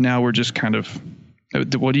 So now we're just kind of,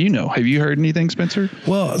 what do you know? Have you heard anything, Spencer?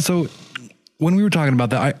 Well, so when we were talking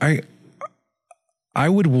about that, I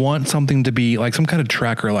would want something to be like some kind of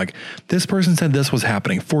tracker, like this person said this was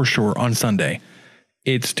happening for sure on Sunday.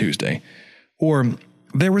 It's Tuesday. Or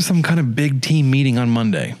there was some kind of big team meeting on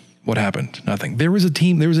Monday. What happened? Nothing. There was a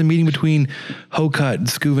meeting between Hokut,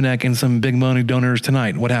 Skuvenek, and some big money donors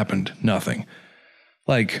tonight. What happened? Nothing.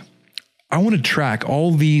 Like, I want to track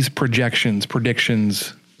all these predictions,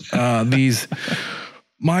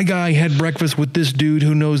 my guy had breakfast with this dude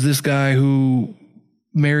who knows this guy who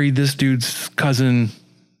married this dude's cousin.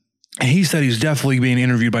 He said he's definitely being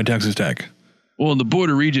interviewed by Texas Tech. Well, the Board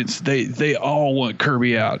of Regents, they all want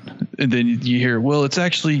Kirby out. And then you hear, well, it's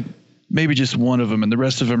actually maybe just one of them and the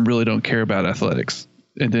rest of them really don't care about athletics.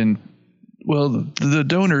 And then, well, the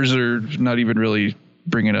donors are not even really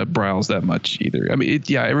bringing up Briles that much either. I mean,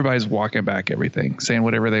 everybody's walking back everything, saying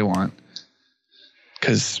whatever they want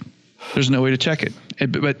because there's no way to check it.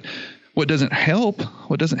 But what doesn't help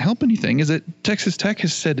anything is that Texas Tech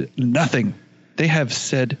has said nothing. They have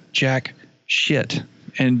said jack shit,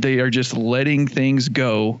 and they are just letting things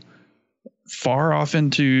go far off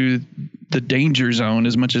into the danger zone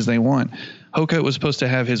as much as they want. Hokut was supposed to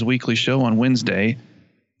have his weekly show on Wednesday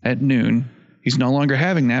at noon. He's no longer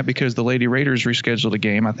having that because the Lady Raiders rescheduled a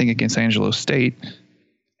game, I think, against Angelo State.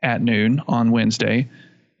 at noon on Wednesday,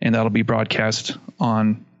 and that'll be broadcast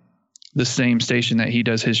on the same station that he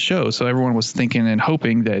does his show. So everyone was thinking and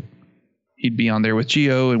hoping that he'd be on there with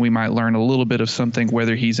Gio, and we might learn a little bit of something,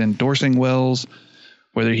 whether he's endorsing Wells,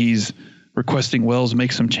 whether he's requesting Wells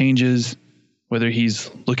make some changes, whether he's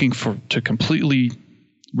looking to completely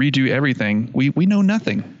redo everything. We know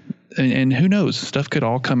nothing. And who knows? Stuff could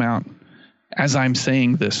all come out as I'm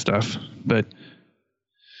saying this stuff, but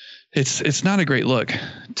it's not a great look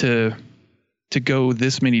to go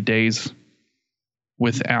this many days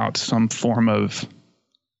without some form of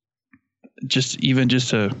just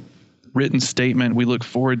a written statement. We look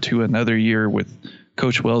forward to another year with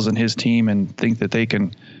Coach Wells and his team and think that they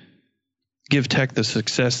can give Tech the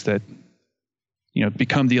success that,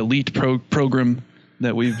 become the elite program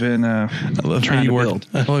that we've been trying to build.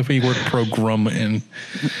 I love how you work program in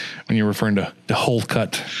when you're referring to the whole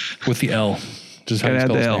cut with the L. Just how you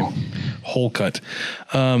spell his name. Whole cut.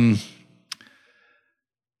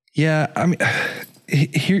 Yeah, I mean,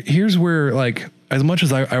 here's where, like, as much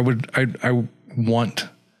as I want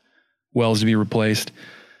Wells to be replaced,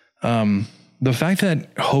 the fact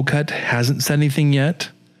that Hokut hasn't said anything yet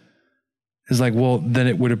is like, well, then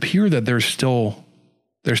it would appear that there's still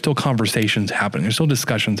conversations happening. There's still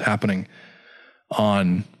discussions happening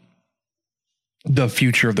on the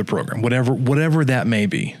future of the program, whatever that may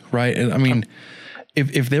be, right? And I mean,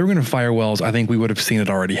 if they were going to fire Wells, I think we would have seen it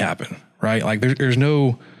already happen, right? Like there's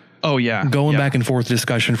no going back and forth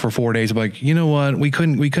discussion for 4 days of like, you know what, we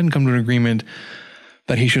couldn't come to an agreement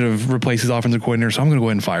that he should have replaced his offensive coordinator, so I'm going to go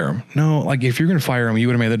ahead and fire him. No, like if you're going to fire him, you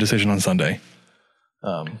would have made that decision on Sunday.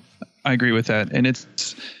 I agree with that. And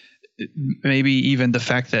it's maybe even the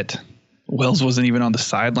fact that Wells wasn't even on the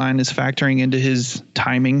sideline is factoring into his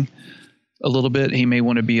timing a little bit. He may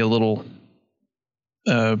want to be a little,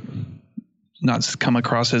 not come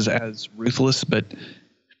across as ruthless, but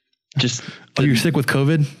just. Oh, you're sick with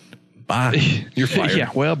COVID? Bye. You're fired. Yeah.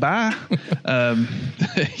 Well, bye.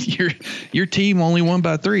 Your team only won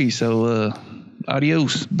by 3. So,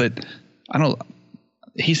 adios. But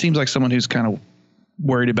he seems like someone who's kind of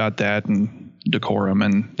worried about that and decorum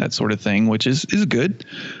and that sort of thing, which is good.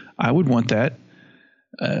 I would want that,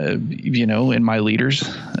 in my leaders.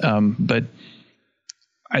 But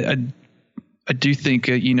I do think,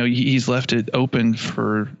 he's left it open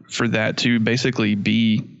for that to basically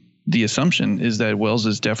be the assumption is that Wells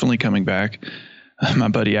is definitely coming back. My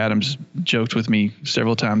buddy Adams joked with me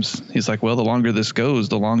several times. He's like, well, the longer this goes,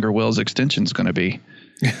 the longer Wells' extension is going to be.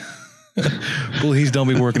 Well, he's done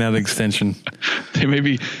be working out an extension.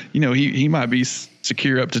 Maybe, he might be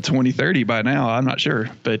secure up to 2030 by now. I'm not sure.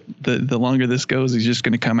 But the longer this goes, he's just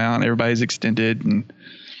going to come out and everybody's extended. And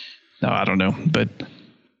no, I don't know. But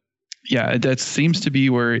yeah, that seems to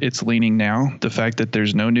be where it's leaning now. The fact that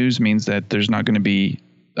there's no news means that there's not going to be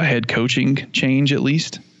a head coaching change, at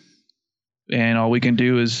least. And all we can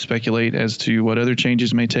do is speculate as to what other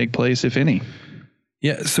changes may take place, if any.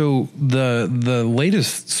 Yeah, so the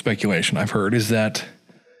latest speculation I've heard is that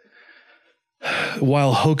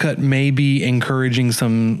while Hokut may be encouraging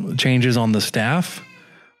some changes on the staff,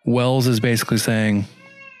 Wells is basically saying,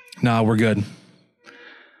 nah, we're good.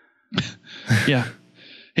 Yeah.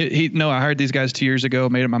 I hired these guys 2 years ago,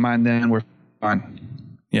 made up my mind then, we're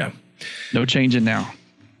fine. Yeah. No changing now.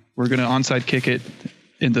 We're going to onside kick it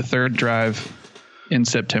in the third drive in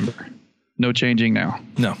September. No changing now.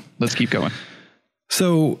 No. Let's keep going.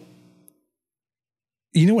 So,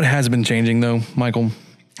 you know what has been changing though, Michael,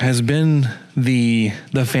 has been the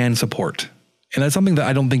fan support. And that's something that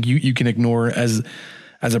I don't think you can ignore as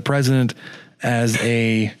a president, as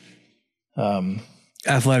a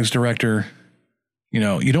athletics director.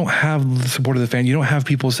 You don't have the support of the fan. You don't have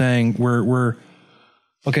people saying we're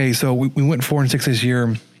okay. So we went 4-6 this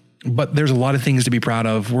year, but there's a lot of things to be proud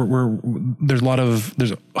of.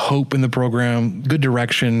 There's hope in the program, good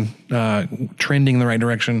direction, trending in the right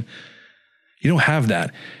direction. You don't have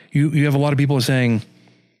that. You have a lot of people saying,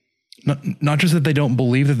 not just that they don't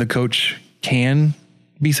believe that the coach can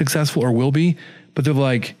be successful or will be, but they're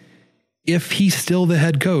like, if he's still the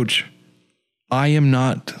head coach, I am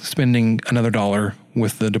not spending another dollar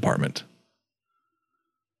with the department.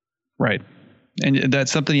 Right. And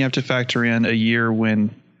that's something you have to factor in a year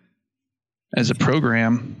when, as a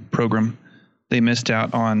program, they missed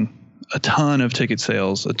out on a ton of ticket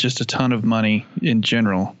sales, just a ton of money in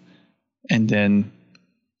general. And then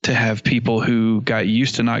to have people who got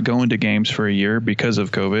used to not going to games for a year because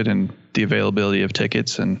of COVID and the availability of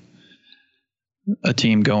tickets, and a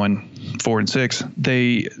team going 4-6,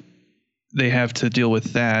 they have to deal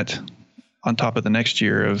with that on top of the next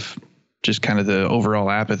year of just kind of the overall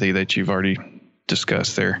apathy that you've already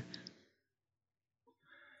discussed there.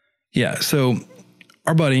 Yeah. So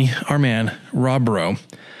our buddy, our man, Rob Burrow,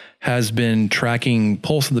 has been tracking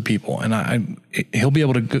Pulse of the People, and he'll be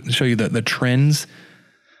able to show you the trends.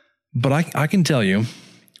 But I can tell you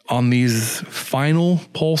on these final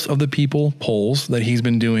Pulse of the People polls that he's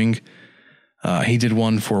been doing, he did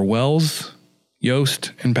one for Wells,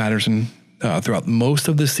 Yost, and Patterson throughout most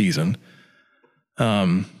of the season.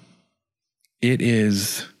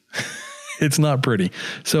 It's not pretty.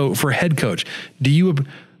 So for head coach, the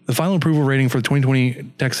final approval rating for the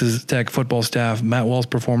 2020 Texas Tech football staff, Matt Wells'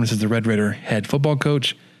 performance as the Red Raider head football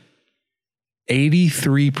coach,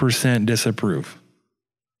 83% disapprove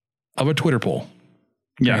of a Twitter poll.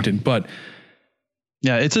 Yeah. Granted, but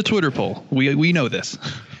yeah, it's a Twitter poll. We know this,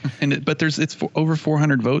 but it's over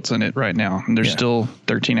 400 votes on it right now, and there's still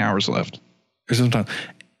 13 hours left. There's some time.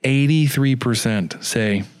 83%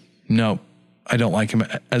 say no, I don't like him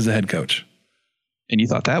as the head coach. And you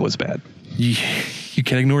thought that was bad. You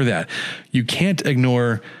can't ignore that. You can't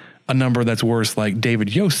ignore a number that's worse, like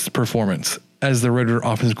David Yost's performance as the Red Raider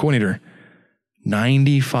offensive coordinator.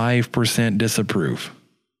 95% disapprove.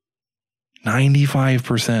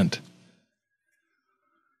 95%.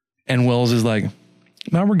 And Wells is like,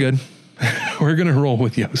 no, we're good. We're going to roll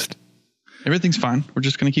with Yost. Everything's fine. We're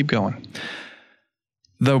just going to keep going.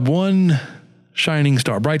 The one shining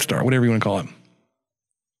star, bright star, whatever you want to call it,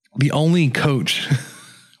 the only coach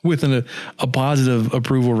with a positive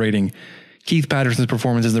approval rating, Keith Patterson's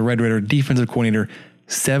performance as the Red Raider defensive coordinator,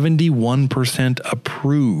 71%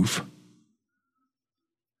 approve,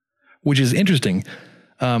 which is interesting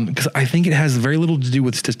because I think it has very little to do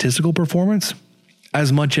with statistical performance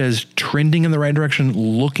as much as trending in the right direction,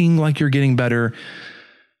 looking like you're getting better,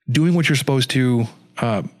 doing what you're supposed to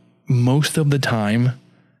most of the time,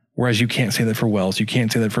 whereas you can't say that for Wells, you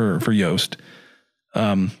can't say that for Yost.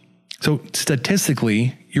 So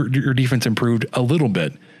statistically, your defense improved a little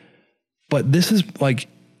bit, but this is like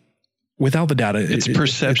without the data, it's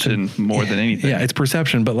perception more than anything. Yeah, it's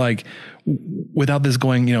perception, but like without this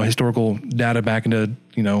going, historical data back into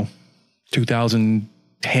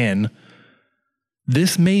 2010,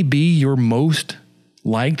 this may be your most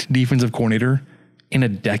liked defensive coordinator in a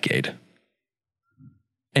decade.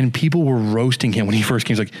 And people were roasting him when he first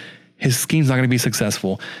came. He's like, his scheme's not going to be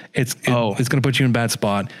successful. It's going to put you in a bad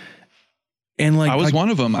spot. And I was one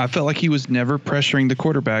of them. I felt like he was never pressuring the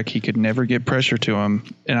quarterback. He could never get pressure to him.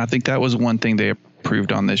 And I think that was one thing they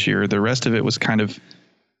improved on this year. The rest of it was kind of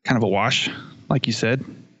a wash, like you said.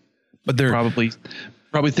 But they're probably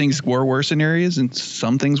things were worse in areas and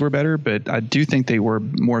some things were better, but I do think they were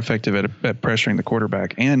more effective at pressuring the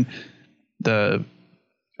quarterback. And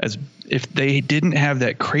as if they didn't have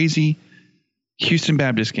that crazy Houston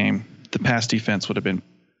Baptist game, the pass defense would have been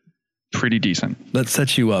pretty decent. That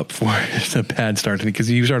sets you up for a bad start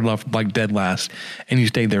because you started off like dead last and you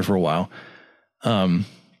stayed there for a while.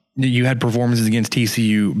 You had performances against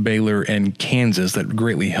TCU, Baylor, and Kansas that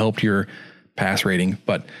greatly helped your pass rating.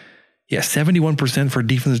 But yeah, 71% for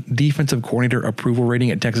defensive coordinator approval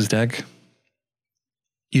rating at Texas Tech.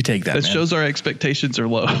 You take that. That shows our expectations are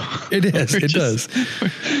low. It is. It does.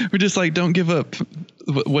 We're just like, don't give up.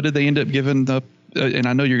 What did they end up giving up? And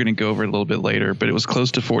I know you're going to go over it a little bit later, but it was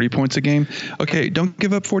close to 40 points a game. Okay, don't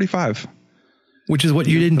give up 45. Which is what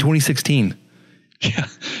you did in 2016. Yeah,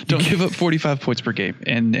 don't give up 45 points per game,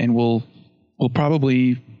 and we'll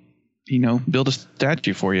probably, build a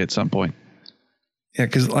statue for you at some point. Yeah,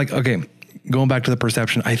 because going back to the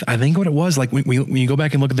perception, I think what it was like when you go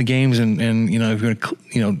back and look at the games and if you're going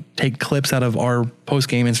to take clips out of our post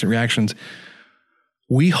game instant reactions.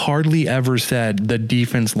 We hardly ever said the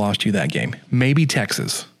defense lost you that game. Maybe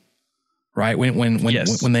Texas, right?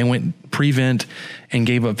 When they went prevent and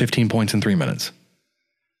gave up 15 points in 3 minutes.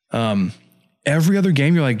 Every other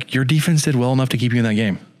game, you're like, your defense did well enough to keep you in that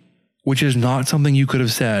game, which is not something you could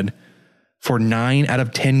have said for 9 out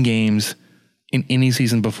of 10 games in any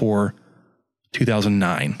season before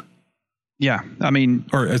 2009. Yeah,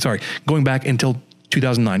 going back until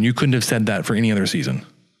 2009, you couldn't have said that for any other season.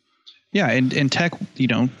 Yeah, and Tech,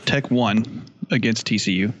 Tech won against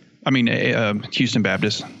TCU. Houston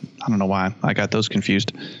Baptist. I don't know why I got those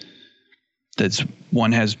confused. That's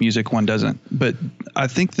one has music, one doesn't. But I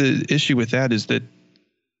think the issue with that is that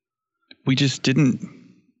we just didn't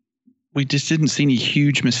see any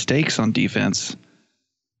huge mistakes on defense.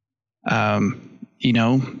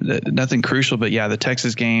 Nothing crucial, but yeah, the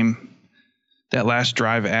Texas game, that last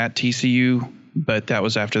drive at TCU. But that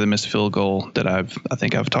was after the missed field goal that I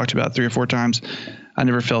think I've talked about 3 or 4 times. I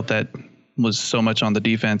never felt that was so much on the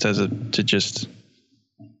defense as to just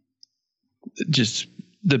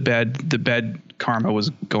the bad karma was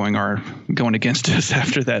going against us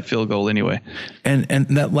after that field goal anyway. And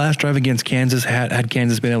that last drive against Kansas had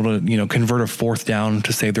Kansas been able to, convert a 4th down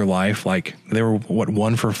to save their life. Like they were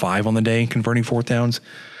 1 for 5 on the day converting 4th downs.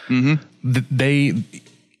 Mm-hmm. They,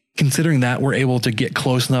 considering that, were able to get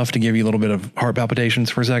close enough to give you a little bit of heart palpitations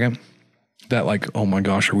for a second. That like, oh my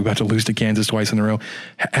gosh, are we about to lose to Kansas twice in a row?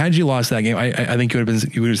 Had you lost that game, I think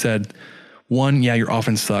you would have said, 1, yeah, your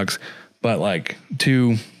offense sucks. But like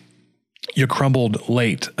 2, you crumbled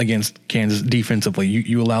late against Kansas defensively.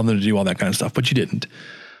 You allowed them to do all that kind of stuff, but you didn't.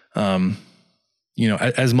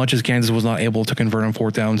 As much as Kansas was not able to convert on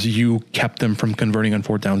 4th downs, you kept them from converting on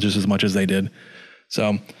 4th downs just as much as they did.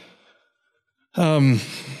 So,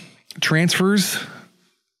 transfers,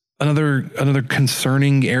 another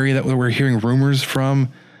concerning area that we're hearing rumors from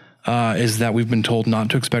is that we've been told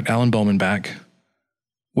not to expect Alan Bowman back,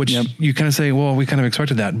 which you kind of say, well, we kind of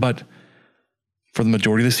expected that, but for the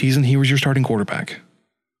majority of the season, he was your starting quarterback.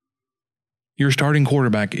 Your starting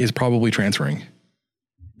quarterback is probably transferring.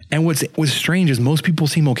 And what's strange is most people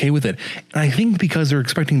seem okay with it. And I think because they're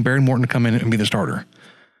expecting Behren Morton to come in and be the starter.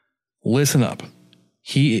 Listen up.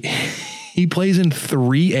 He plays in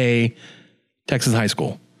 3A Texas high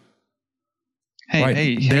school.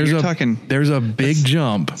 Hey, there's a big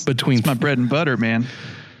jump between. It's my bread and butter, man.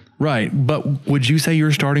 Right. But would you say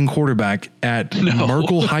your starting quarterback at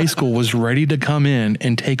Merkel High School was ready to come in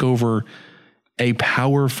and take over a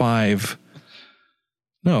Power 5?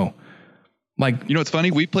 No. Like, it's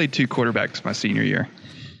funny. We played 2 quarterbacks my senior year.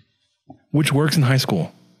 Which works in high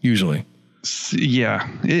school, usually. Yeah,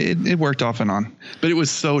 it worked off and on. But it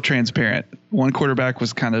was so transparent. One quarterback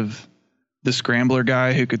was kind of the scrambler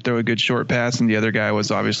guy who could throw a good short pass, and the other guy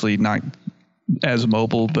was obviously not as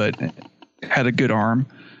mobile, but had a good arm.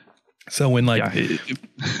 So when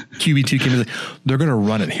QB2 came in, they're going to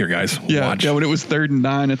run it here, guys. Yeah, Watch. Yeah. When it was 3rd and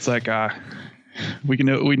 9, it's like we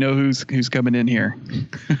know who's coming in here.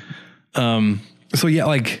 So yeah,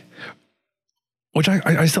 like, which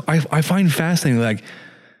I find fascinating. Like,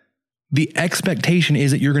 the expectation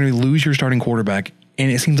is that you're going to lose your starting quarterback,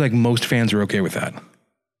 and it seems like most fans are okay with that.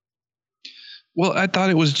 Well, I thought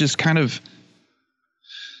it was just kind of.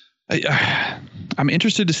 I'm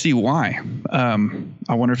interested to see why.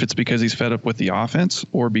 I wonder if it's because he's fed up with the offense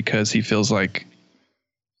or because he feels like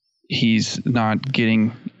he's not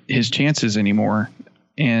getting his chances anymore,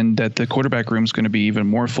 and that the quarterback room is going to be even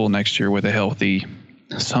more full next year with a healthy,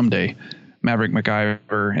 someday, Maverick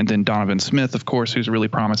McIver, and then Donovan Smith, of course, who's really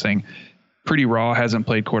promising. Pretty raw, hasn't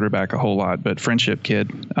played quarterback a whole lot, but Friendship kid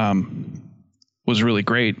was really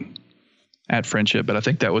great at Friendship, but I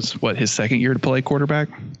think that was his 2nd year to play quarterback.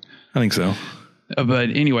 I think so. But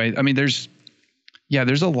anyway, I mean, there's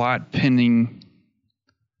a lot pending.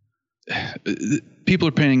 People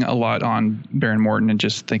are pinning a lot on Behren Morton and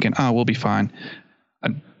just thinking, we'll be fine.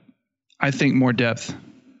 I think more depth,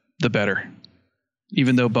 the better.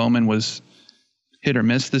 Even though Bowman was hit or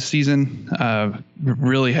miss this season,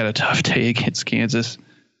 really had a tough day against Kansas.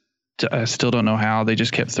 I still don't know how. They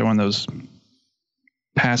just kept throwing those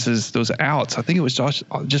passes, those outs. I think it was Josh,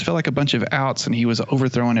 just felt like a bunch of outs, and he was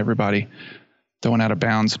overthrowing everybody, throwing out of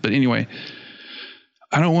bounds. But anyway,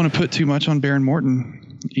 I don't want to put too much on Behren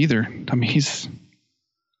Morton either. I mean,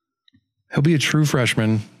 he'll be a true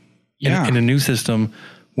freshman in a new system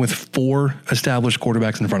with 4 established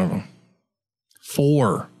quarterbacks in front of him.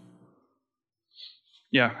 4.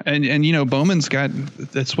 Yeah. And Bowman's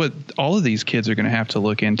that's what all of these kids are going to have to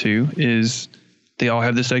look into is they all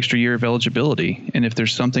have this extra year of eligibility. And if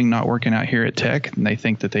there's something not working out here at Tech and they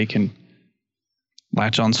think that they can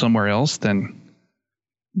latch on somewhere else, then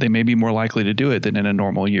they may be more likely to do it than in a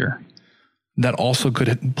normal year. That also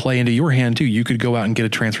could play into your hand too. You could go out and get a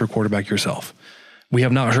transfer quarterback yourself. We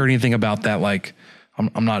have not heard anything about that. Like,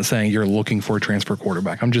 I'm not saying you're looking for a transfer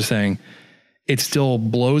quarterback. I'm just saying it still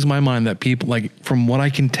blows my mind that people, like, from what I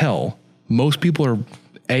can tell, most people are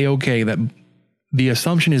A-okay that the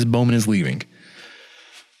assumption is Bowman is leaving.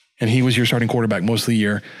 And he was your starting quarterback most of the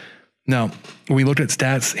year. Now, when we looked at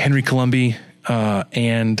stats, Henry Colombi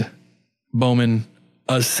and Bowman,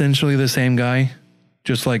 essentially the same guy,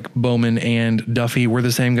 just like Bowman and Duffy were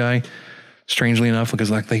the same guy. Strangely enough,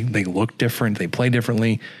 because like they look different, they play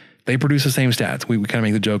differently, they produce the same stats. We kind of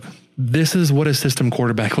make the joke. This is what a system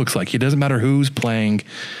quarterback looks like. It doesn't matter who's playing;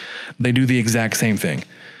 they do the exact same thing.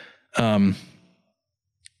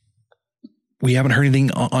 We haven't heard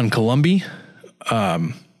anything on Colombi,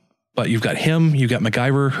 but you've got him. You've got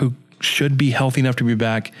McIver, who should be healthy enough to be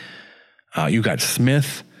back. You've got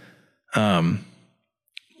Smith. Bowman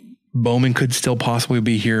could still possibly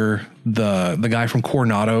be here. The guy from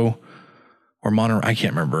Coronado or Monterey, I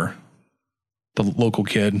can't remember. the local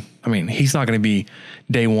kid. I mean, he's not going to be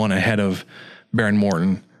day one ahead of Baron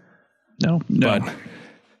Morton. No. But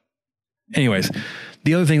anyways,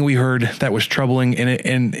 the other thing we heard that was troubling,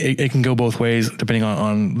 and it can go both ways depending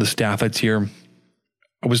on the staff that's here.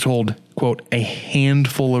 I was told, quote, a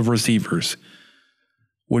handful of receivers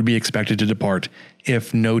would be expected to depart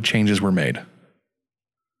if no changes were made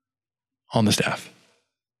on the staff.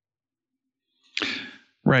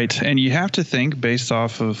 Right. And you have to think based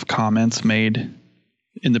off of comments made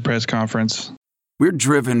in the press conference. We're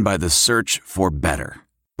driven by the search for better.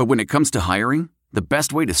 But when it comes to hiring, the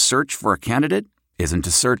best way to search for a candidate isn't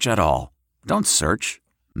to search at all. Don't search.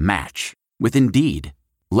 Match with Indeed.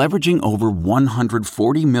 Leveraging over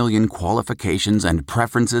 140 million qualifications and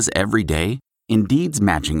preferences every day, Indeed's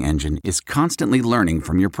matching engine is constantly learning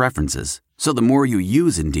from your preferences. So the more you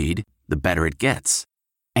use Indeed, the better it gets.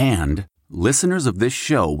 And listeners of this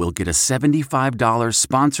show will get a $75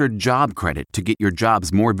 sponsored job credit to get your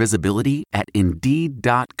jobs more visibility at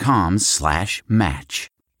Indeed.com/match.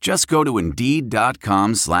 Just go to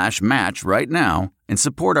Indeed.com/match right now and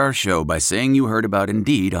support our show by saying you heard about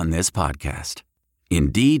Indeed on this podcast.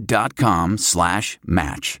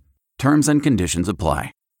 Indeed.com/match. Terms and conditions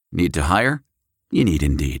apply. Need to hire? You need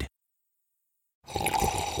Indeed.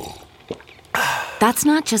 That's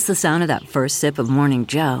not just the sound of that first sip of Morning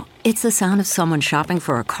Joe. It's the sound of someone shopping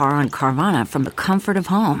for a car on Carvana from the comfort of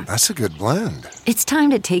home. That's a good blend. It's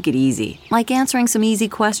time to take it easy, like answering some easy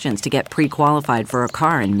questions to get pre-qualified for a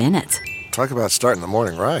car in minutes. Talk about starting the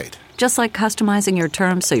morning right. Just like customizing your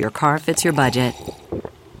terms so your car fits your budget.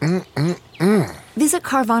 Visit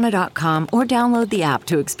Carvana.com or download the app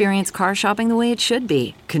to experience car shopping the way it should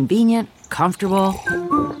be. Convenient, comfortable.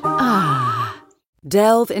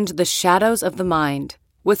 Delve into the shadows of the mind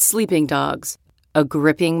with Sleeping Dogs, a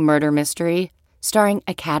gripping murder mystery starring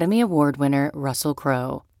Academy Award winner Russell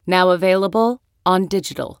Crowe. Now available on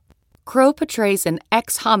digital. Crowe portrays an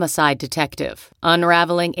ex-homicide detective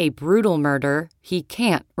unraveling a brutal murder he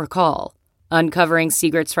can't recall. Uncovering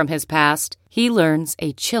secrets from his past, he learns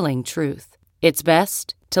a chilling truth. It's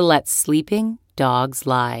best to let sleeping dogs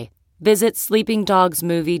lie. Visit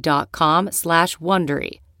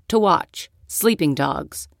sleepingdogsmovie.com/Wondery to watch Sleeping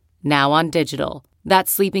Dogs, now on digital.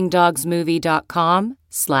 That's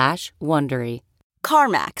sleepingdogsmovie.com/Wondery.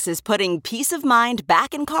 CarMax is putting peace of mind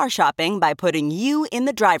back in car shopping by putting you in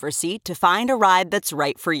the driver's seat to find a ride that's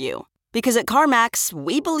right for you. Because at CarMax,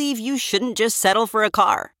 we believe you shouldn't just settle for a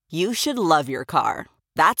car. You should love your car.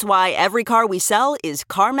 That's why every car we sell is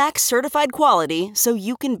CarMax certified quality, so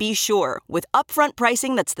you can be sure with upfront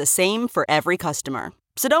pricing that's the same for every customer.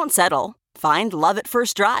 So don't settle. Find love at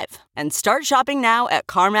first drive and start shopping now at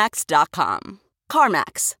CarMax.com.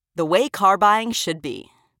 CarMax, the way car buying should be.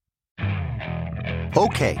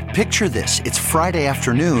 Okay, picture this. It's Friday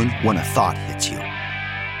afternoon when a thought hits you.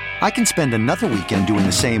 I can spend another weekend doing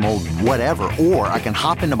the same old whatever, or I can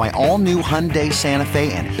hop into my all-new Hyundai Santa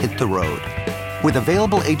Fe and hit the road. With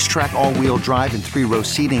available H-Track all-wheel drive and 3-row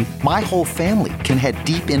seating, my whole family can head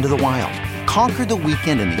deep into the wild. Conquer the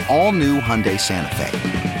weekend in the all-new Hyundai Santa Fe.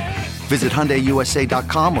 Visit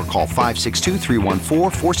HyundaiUSA.com or call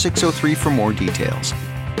 562-314-4603 for more details.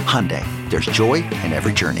 Hyundai, there's joy in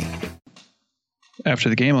every journey. After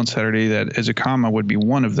the game on Saturday, that Ezukanma would be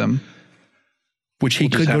one of them. Which he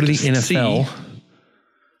could go to the NFL.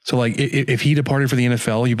 So, like, if he departed for the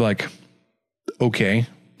NFL, you'd be like, okay,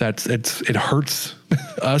 it hurts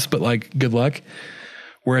us, but like, good luck.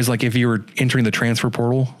 Whereas, like, if you were entering the transfer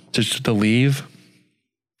portal just to leave,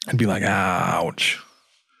 I'd be like, ouch.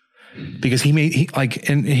 Because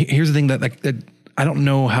and here's the thing that I don't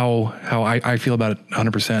know how I feel about it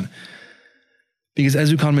 100%. Because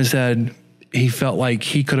Ezukanma said he felt like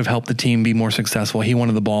he could have helped the team be more successful. He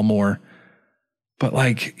wanted the ball more. But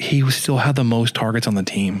like, he still had the most targets on the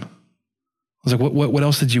team. I was like, what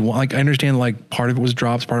else did you want? Like, I understand like part of it was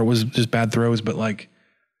drops, part of it was just bad throws, but like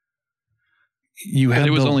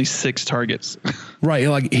it was only 6 targets. Right.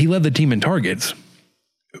 Like, he led the team in targets,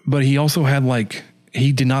 but he also had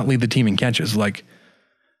he did not lead the team in catches. Like,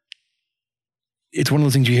 it's one of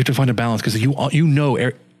those things you have to find a balance, because you know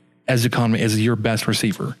Ezukanma is your best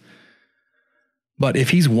receiver. But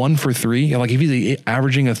if he's 1 for 3, like if he's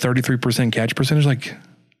averaging a 33% catch percentage, like,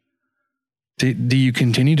 do you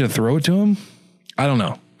continue to throw it to him? I don't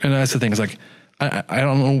know. And that's the thing. It's like, I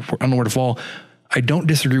don't know where to fall. I don't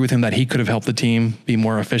disagree with him that he could have helped the team be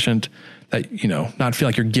more efficient, that, not feel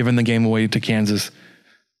like you're giving the game away to Kansas.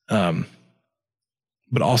 But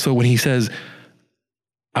also when he says,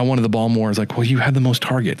 I wanted the ball more, it's like, well, you had the most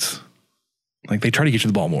targets. Like, they try to get you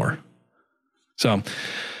the ball more. So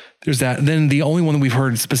There's that. And then the only one that we've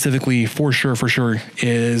heard specifically for sure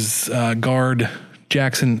is guard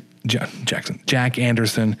Jack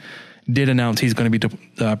Anderson did announce he's going to be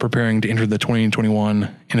preparing to enter the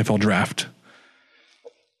 2021 NFL draft.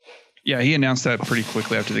 Yeah, he announced that pretty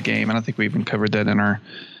quickly after the game. I don't think we even covered that in our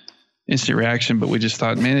instant reaction, but we just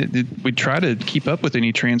thought, man, we try to keep up with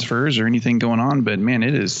any transfers or anything going on, but man,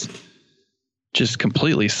 it is just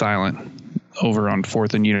completely silent over on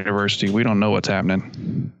 4th and University. We don't know what's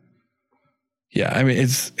happening. Yeah, I mean,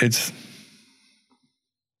 it's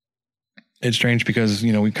strange because,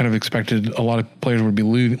 you know, we kind of expected a lot of players would be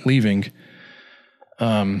leaving.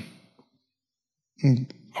 I would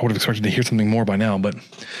have expected to hear something more by now, but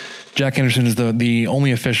Jack Anderson is the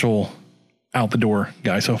only official out the door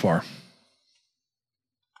guy so far.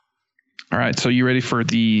 All right, so you ready for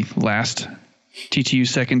the last TTU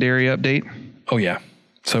secondary update? Oh, yeah.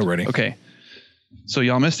 So ready. Okay. So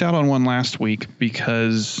y'all missed out on one last week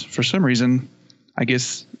because for some reason, I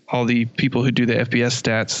guess all the people who do the FBS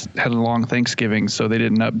stats had a long Thanksgiving, so they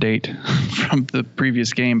didn't update from the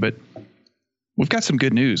previous game. But we've got some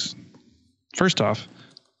good news. First off,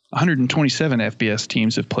 127 FBS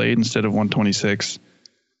teams have played instead of 126.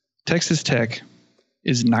 Texas Tech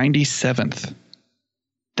is 97th.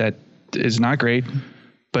 That is not great,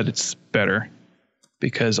 but it's better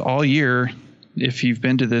because all year, if you've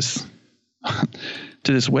been to this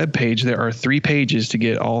web page, there are 3 pages to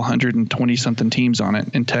get all 120 something teams on it,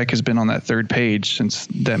 and Tech has been on that 3rd page since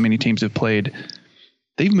that many teams have played.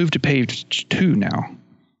 They've moved to page 2 now,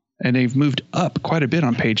 and they've moved up quite a bit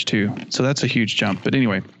on page 2, so that's a huge jump. But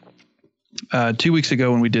anyway, 2 weeks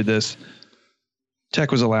ago when we did this,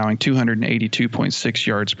 Tech was allowing 282.6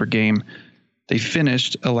 yards per game. They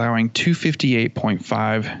finished allowing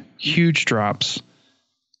 258.5, huge drops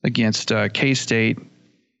against K-State.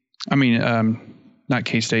 I mean, not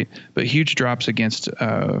K-State, but huge drops against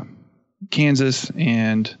Kansas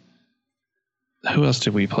and who else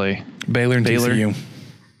did we play? Baylor and TCU.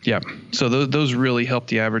 Yeah. So those really helped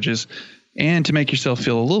the averages. And to make yourself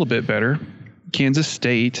feel a little bit better, Kansas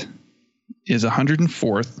State is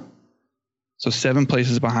 104th. So 7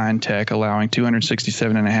 places behind Tech, allowing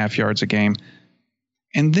 267.5 yards a game.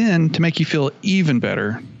 And then to make you feel even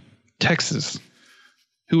better, Texas,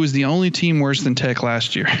 who was the only team worse than Tech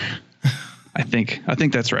last year. I think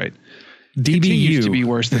that's right. DBU continues to be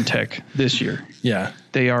worse than Tech this year. Yeah.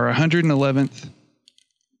 They are 111th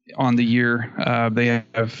on the year. They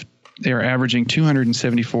are averaging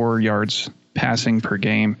 274 yards passing per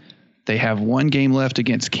game. They have 1 game left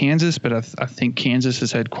against Kansas, but I think Kansas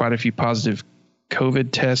has had quite a few positive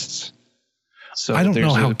COVID tests. So I don't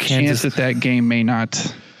know how Kansas chance that game may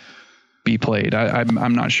not be played.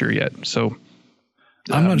 I'm not sure yet. So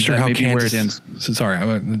I'm not sure how Kansas. Where it ends. So sorry,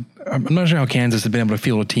 I'm not sure how Kansas has been able to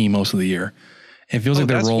field a team most of the year. It feels like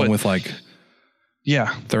they're rolling with 30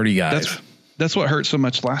 guys. That's what hurt so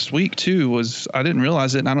much last week too. Was I didn't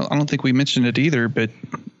realize it. And I don't think we mentioned it either. But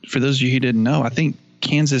for those of you who didn't know, I think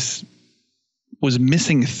Kansas was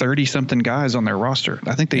missing 30 something guys on their roster.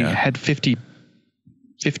 I think they had 50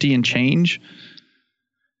 and change.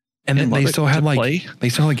 And then they still had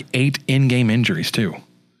 8 in-game injuries too.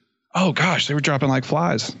 Oh gosh, they were dropping like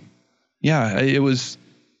flies. Yeah, it was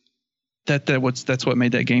that's what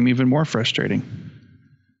made that game even more frustrating.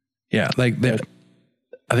 Yeah, I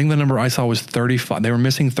think the number I saw was 35. They were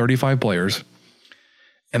missing 35 players.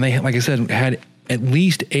 And they, like I said, had at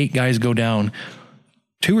least 8 guys go down.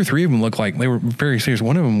 2 or 3 of them looked like they were very serious.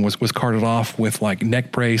 One of them was carted off with like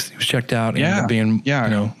neck brace. He was checked out and being,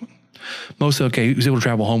 mostly okay. He was able to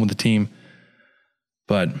travel home with the team.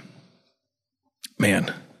 But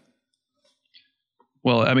man.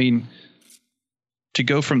 Well, I mean, to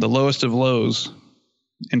go from the lowest of lows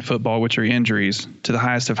in football, which are injuries, to the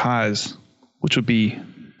highest of highs, which would be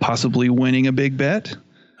possibly winning a big bet.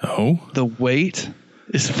 Oh, the wait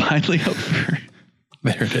is finally over.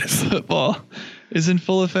 There it is. Football is in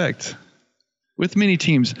full effect with many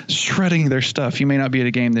teams shredding their stuff. You may not be at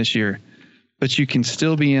a game this year, but you can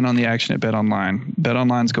still be in on the action at BetOnline.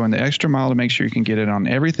 BetOnline's going the extra mile to make sure you can get in on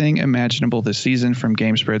everything imaginable this season, from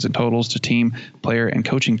game spreads and totals to team, player, and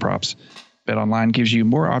coaching props. BetOnline gives you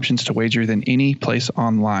more options to wager than any place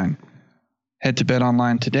online. Head to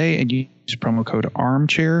BetOnline today and use promo code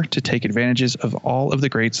ARMCHAIR to take advantages of all of the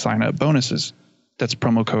great sign-up bonuses. That's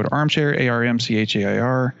promo code ARMCHAIR,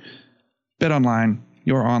 ARMCHAIR. BetOnline,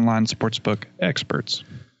 your online sportsbook experts.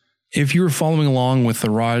 If you were following along with the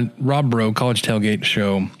Rob Bro College Tailgate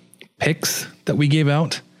Show picks that we gave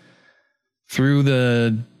out through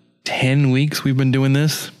the 10 weeks we've been doing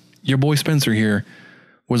this, your boy Spencer here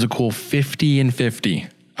was a cool 50 and 50.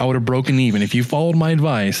 I would have broken even. If you followed my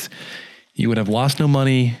advice, you would have lost no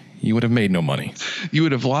money. you would have made no money. You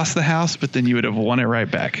would have lost the house, but then you would have won it right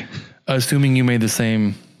back. Assuming you made the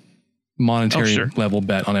same monetary level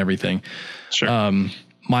bet on everything. Sure.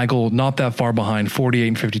 Michael, not that far behind,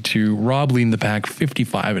 48-52. Rob leading the pack,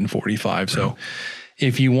 55-45. So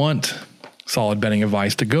if you want solid betting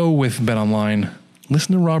advice to go with BetOnline,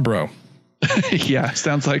 listen to Rob Rowe. Yeah,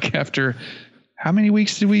 sounds like after how many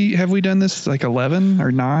weeks have we done this? Like 11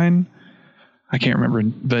 or 9? I can't remember,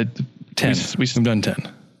 but 10. We've done 10.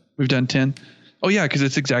 We've done 10. Oh yeah, because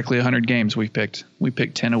it's exactly 100 games we picked. We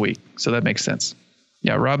picked 10 a week, so that makes sense.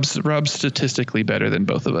 Yeah, Rob's statistically better than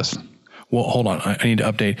both of us. Well, hold on. I need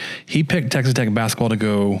to update. He picked Texas Tech basketball to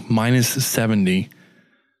go -70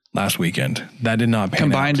 last weekend. That did not pan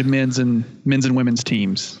combined out. men's and women's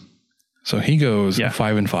teams. So he goes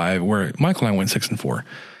 5-5, where Michael and I went 6-4.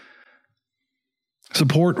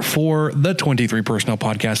 Support for the 23 Personnel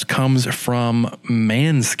Podcast comes from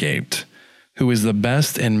Manscaped, who is the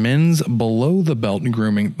best in men's below the belt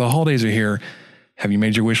grooming. The holidays are here. Have you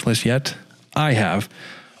made your wish list yet? I have.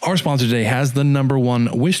 Our sponsor today has the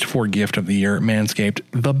 #1 wished for gift of the year, Manscaped,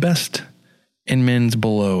 the best in men's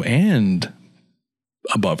below and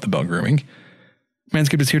above the belt grooming.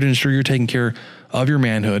 Manscaped is here to ensure you're taking care of your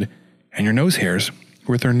manhood and your nose hairs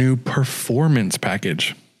with their new Performance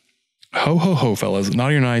Package. Ho, ho, ho, fellas.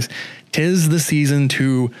 Naughty or nice. 'Tis the season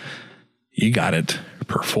to, you got it,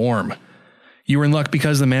 perform. You are in luck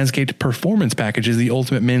because the Manscaped Performance Package is the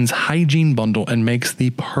ultimate men's hygiene bundle and makes the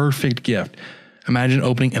perfect gift. Imagine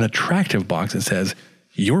opening an attractive box that says,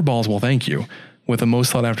 your balls will thank you, with the most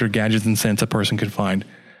sought after gadgets and scents a person could find.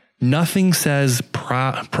 Nothing says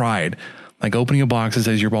pride like opening a box that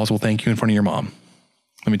says your balls will thank you in front of your mom.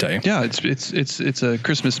 Let me tell you. Yeah, it's a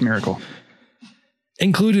Christmas miracle.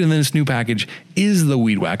 Included in this new package is the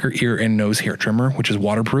Weed Whacker ear and nose hair trimmer, which is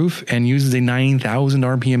waterproof and uses a 9,000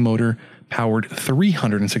 RPM motor powered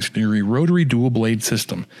 360-degree rotary dual blade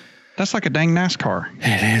system. That's like a dang NASCAR.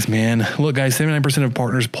 It is, man. Look, guys, 79% of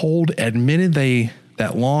partners polled admitted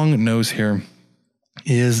that long nose hair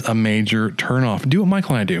is a major turnoff. Do what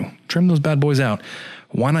Michael and I do. Trim those bad boys out.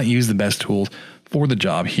 Why not use the best tools for the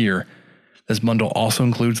job here? This bundle also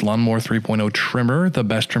includes Lawnmower 3.0 trimmer, the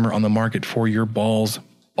best trimmer on the market for your balls,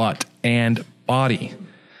 butt, and body.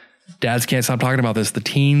 Dads can't stop talking about this. The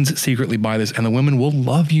teens secretly buy this, and the women will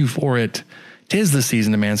love you for it. 'Tis the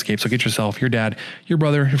season to Manscaped, so get yourself, your dad, your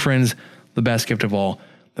brother, your friends, the best gift of all,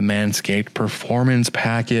 the Manscaped Performance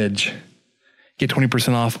Package. Get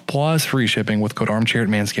 20% off plus free shipping with code armchair at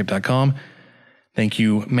manscaped.com. Thank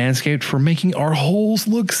you, Manscaped, for making our holes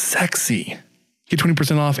look sexy. Get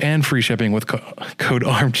 20% off and free shipping with code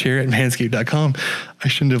armchair at manscaped.com. I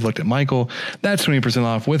shouldn't have looked at Michael. That's 20%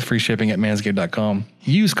 off with free shipping at manscaped.com.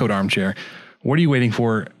 Use code armchair. What are you waiting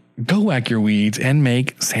for? Go whack your weeds and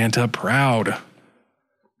make Santa proud.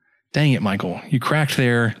 Dang it, Michael. You cracked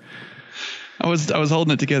there. I was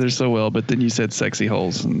holding it together so well, but then you said sexy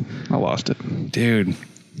holes and I lost it. Dude.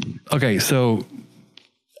 Okay, so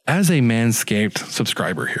as a Manscaped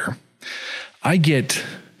subscriber here, I get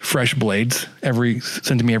fresh blades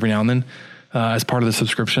sent to me every now and then as part of the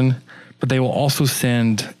subscription, but they will also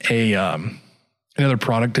send another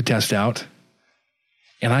product to test out.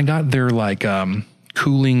 And I got their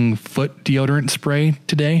cooling foot deodorant spray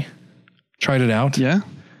today. Tried it out. Yeah.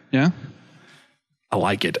 I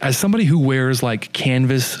like it. As somebody who wears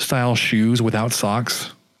canvas style shoes without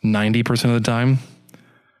socks 90% of the time,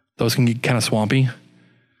 those can get kind of swampy.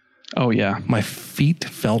 Oh yeah. My feet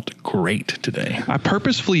felt great today. I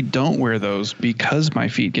purposefully don't wear those because my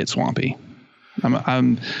feet get swampy.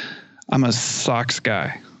 I'm a socks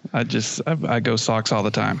guy. I go socks all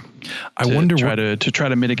the time. I wonder to try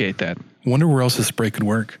to mitigate that. Wonder where else this spray could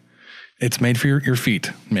work. It's made for your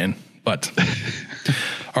feet, man. But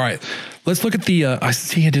all right, let's look at the. I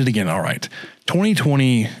see I did it again. All right,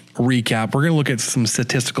 2020 recap. We're going to look at some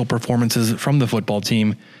statistical performances from the football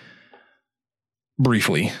team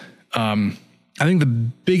briefly. I think the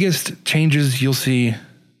biggest changes you'll see.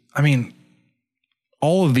 I mean,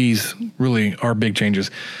 all of these really are big changes.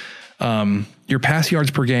 Your pass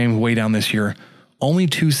yards per game way down this year, only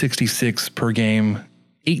 266 per game,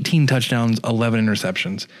 18 touchdowns, 11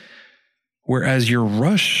 interceptions. Whereas your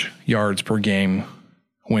rush yards per game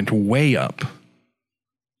went way up.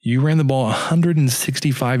 You ran the ball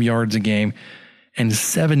 165 yards a game and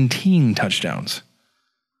 17 touchdowns.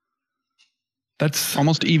 That's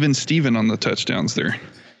almost even Steven on the touchdowns there.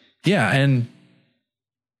 Yeah, and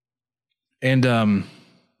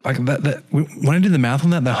like that when I did the math on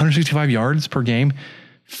that 165 yards per game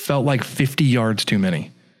felt like 50 yards too many.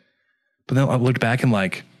 But then I looked back and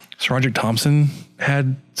SaRodorick Thompson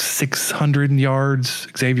had 600 yards.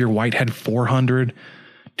 Xavier White had 400.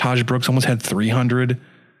 Taj Brooks almost had 300.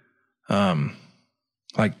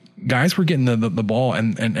 Like guys were getting the ball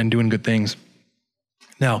and doing good things.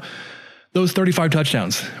 Now, those 35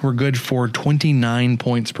 touchdowns were good for 29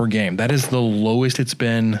 points per game. That is the lowest it's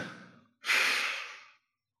been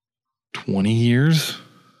 20 years.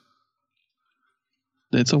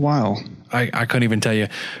 It's a while. I couldn't even tell you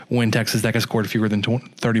when Texas Tech has scored fewer than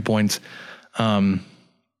 30 points.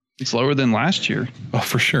 It's lower than last year. Oh,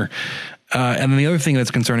 for sure. And then the other thing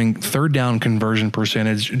that's concerning, third down conversion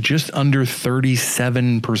percentage, just under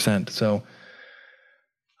 37%. So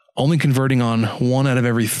only converting on 1 out of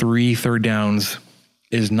every 3 third downs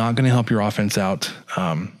is not going to help your offense out.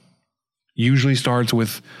 Usually starts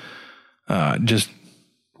with just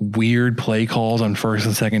weird play calls on first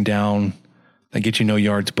and second down that get you no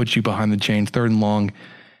yards, put you behind the chains, third and long,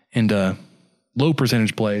 into low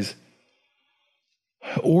percentage plays.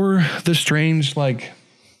 Or the strange, like,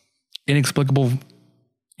 inexplicable,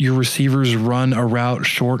 your receivers run a route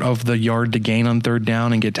short of the yard to gain on third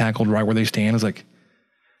down and get tackled right where they stand. It's like,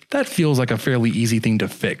 that feels like a fairly easy thing to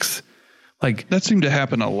fix. Like, that seemed to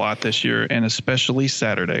happen a lot this year, and especially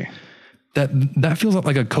Saturday. That feels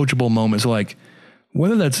like a coachable moment. So, like,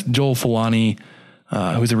 whether that's Joel Fulani,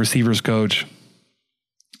 who's a receivers coach,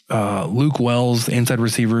 Luke Wells, inside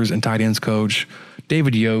receivers and tight ends coach,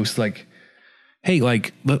 David Yost, like, hey,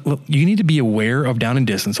 like, you need to be aware of down and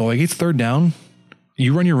distance. So, like, it's third down,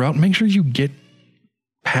 you run your route, make sure you get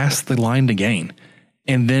past the line to gain,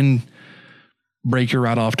 and then break your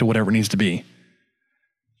route off to whatever it needs to be.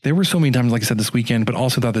 There were so many times, like I said, this weekend, but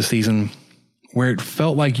also throughout the season, where it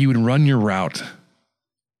felt like you would run your route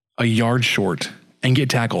a yard short and get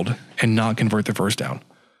tackled and not convert the first down.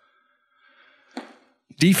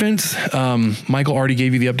 Defense, Michael already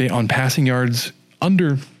gave you the update on passing yards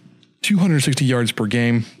under 260 yards per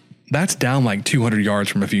game. That's down like 200 yards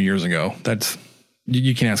from a few years ago. That's,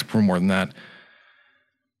 you can't ask for more than that.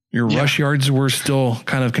 Your rush yards were still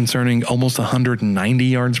kind of concerning, almost 190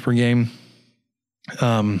 yards per game.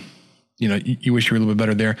 You know, you wish you were a little bit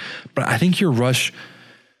better there, but I think your rush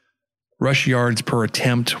yards per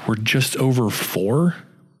attempt were just over 4,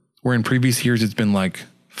 where in previous years it's been like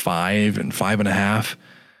 5 and 5.5.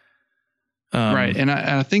 Right, and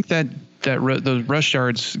I think that those rush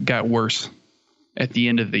yards got worse at the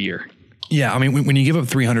end of the year. Yeah, I mean, when you give up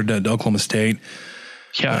 300 to Oklahoma State,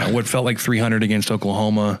 what felt like 300 against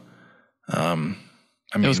Oklahoma, I mean,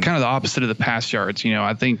 it was kind of the opposite of the pass yards. You know,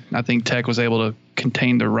 I think Tech was able to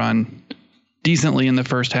contain the run decently in the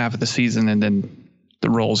first half of the season, and then the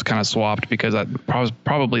roles kind of swapped because that was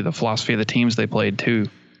probably the philosophy of the teams they played too.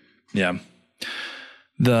 Yeah.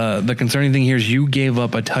 The concerning thing here is you gave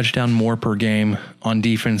up a touchdown more per game on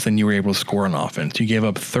defense than you were able to score on offense. You gave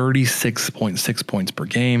up 36.6 points per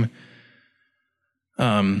game.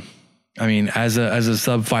 I mean, as a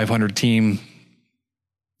sub 500 team,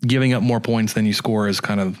 giving up more points than you score is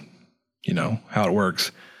kind of, you know, how it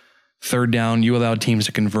works. Third down, you allowed teams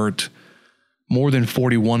to convert more than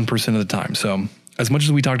 41% of the time. So as much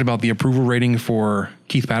as we talked about the approval rating for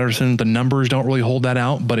Keith Patterson, the numbers don't really hold that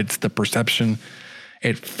out, but it's the perception.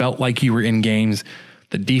 It felt like you were in games.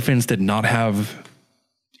 The defense did not have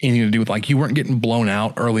anything to do with, like, you weren't getting blown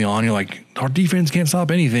out early on. You're like, our defense can't stop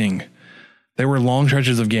anything. There were long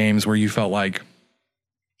stretches of games where you felt like,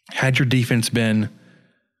 had your defense been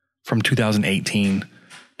from 2018,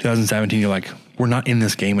 2017, you're like, we're not in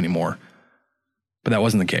this game anymore. But that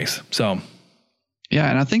wasn't the case. So, yeah,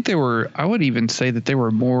 and I think I would even say that there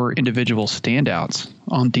were more individual standouts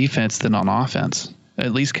on defense than on offense,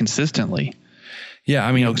 at least consistently. Yeah,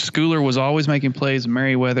 I mean, Schooler was always making plays.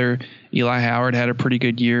 Merriweather, Eli Howard had a pretty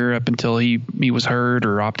good year up until he was hurt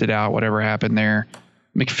or opted out, whatever happened there.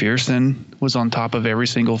 McPherson was on top of every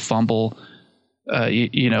single fumble.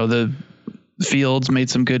 The Fields made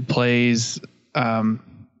some good plays. I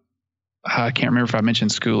can't remember if I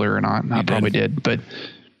mentioned Schooler or not. I probably did. But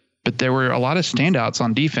there were a lot of standouts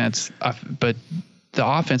on defense, but the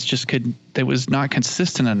offense it was not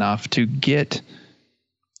consistent enough to get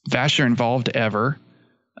Vasher involved ever.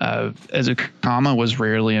 Ezukama was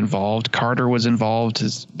rarely involved. Carter was involved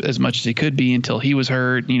as much as he could be until he was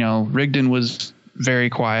hurt. You know, Rigdon was very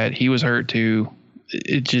quiet. He was hurt too.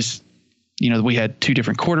 It just, we had 2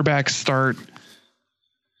 different quarterbacks start.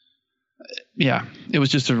 Yeah, it was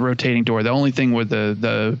just a rotating door. The only thing with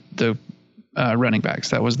the running backs,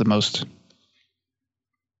 that was the most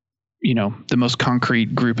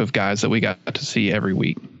concrete group of guys that we got to see every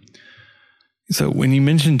week. So when you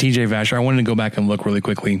mentioned TJ Vasher, I wanted to go back and look really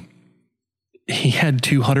quickly. He had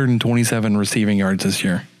 227 receiving yards this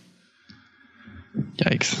year.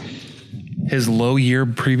 Yikes. His low year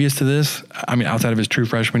previous to this, I mean, outside of his true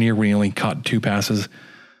freshman year when he only caught 2 passes,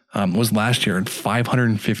 was last year at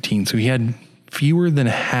 515. So he had fewer than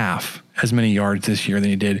half as many yards this year than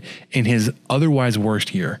he did in his otherwise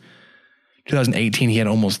worst year. 2018, he had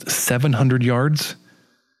almost 700 yards.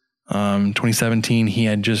 2017, he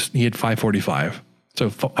had 545. So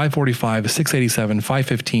 545, 687,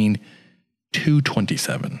 515,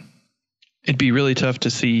 227. It'd be really tough to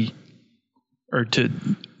see or to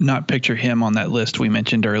not picture him on that list we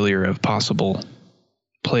mentioned earlier of possible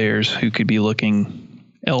players who could be looking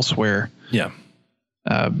elsewhere. Yeah.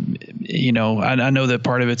 You know, I know that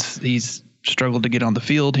part of it's he's struggled to get on the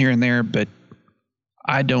field here and there, but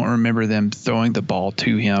I don't remember them throwing the ball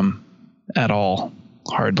to him at all,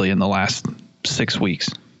 hardly in the last 6 weeks.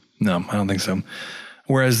 No, I don't think so.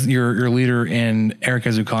 Whereas your leader in Eric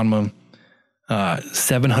Ezukanma,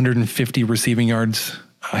 750 receiving yards,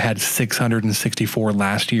 had 664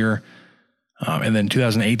 last year. And then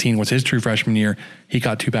 2018 was his true freshman year. He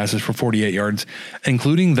caught 2 passes for 48 yards,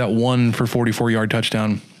 including that one for 44-yard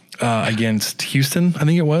touchdown against Houston, I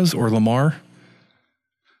think it was, or Lamar.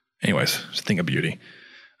 Anyways, just think of beauty.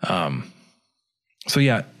 So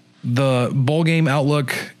yeah, the bowl game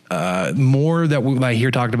outlook, more that I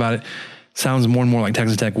hear talked about it, sounds more and more like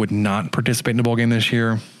Texas Tech would not participate in a bowl game this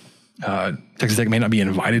year. Texas Tech may not be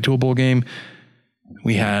invited to a bowl game.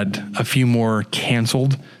 We had a few more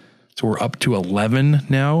canceled. So we're up to 11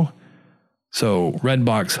 now. So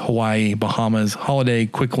Redbox, Hawaii, Bahamas, Holiday,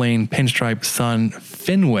 Quick Lane, Pinstripe, Sun,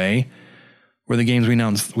 Fenway were the games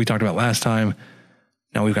we talked about last time.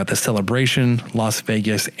 Now we've got the Celebration, Las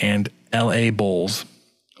Vegas, and LA Bowls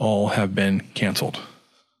all have been canceled.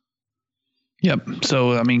 Yep.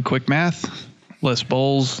 So, I mean, quick math, less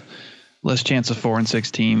bowls, less chance a 4 and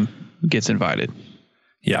 6 team gets invited.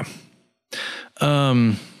 Yeah.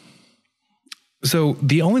 So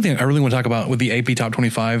the only thing I really want to talk about with the AP Top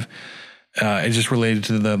 25 is just related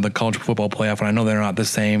to the college football playoff, and I know they're not the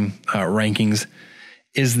same rankings,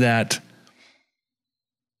 is that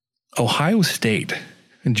Ohio State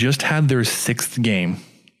just had their 6th game,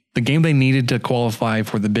 the game they needed to qualify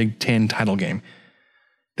for the Big Ten title game.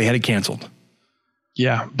 They had it canceled.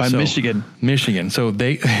 Yeah, by Michigan. Michigan. So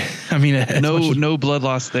they, I mean, no blood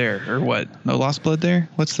loss there, or what? No lost blood there?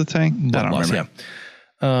 What's the thing? I don't remember.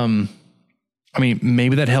 Yeah. I mean,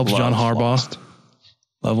 maybe that helps John Harbaugh. Lost.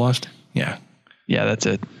 Love lost? Yeah. Yeah, that's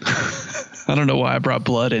it. I don't know why I brought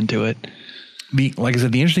blood into it. Like I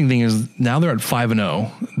said, the interesting thing is now they're at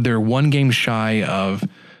 5-0. They're 1 game shy of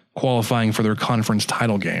qualifying for their conference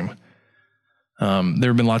title game. There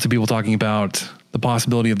have been lots of people talking about the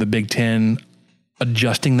possibility of the Big Ten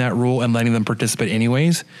adjusting that rule and letting them participate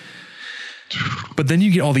anyways. But then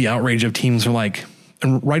you get all the outrage of teams who are like,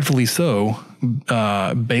 and rightfully so,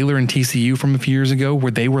 Baylor and TCU from a few years ago,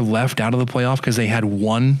 where they were left out of the playoff because they had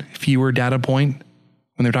 1 fewer data point.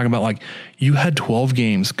 When they're talking about like, you had 12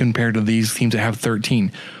 games compared to these teams that have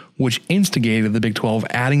 13, which instigated the Big 12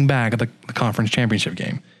 adding back the conference championship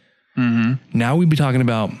game. Mm-hmm. Now we'd be talking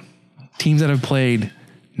about teams that have played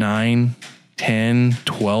 9, 10,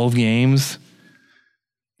 12 games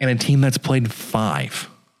and a team that's played 5.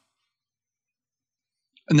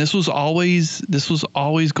 And this was always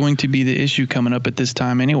going to be the issue coming up at this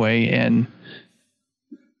time anyway. And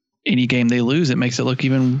any game they lose, it makes it look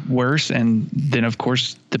even worse. And then, of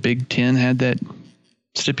course, the Big Ten had that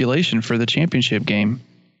stipulation for the championship game.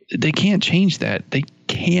 They can't change that. They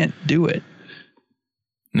can't do it.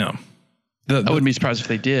 No. I wouldn't be surprised if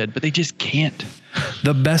they did, but they just can't.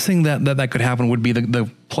 The best thing that could happen would be the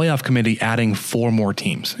playoff committee adding 4 more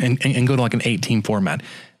teams and go to like an 8-team format.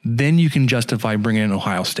 Then you can justify bringing in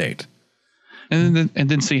Ohio State. And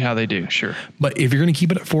then see how they do, sure. But if you're going to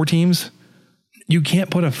keep it at 4 teams, you can't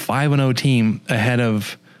put a 5-0 team ahead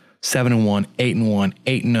of 7-1, 8-1,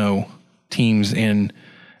 8-0 teams in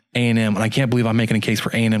A&M. And I can't believe I'm making a case for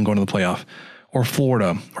A&M going to the playoff. Or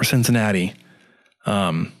Florida, or Cincinnati.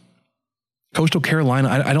 Coastal Carolina,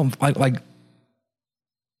 I don't like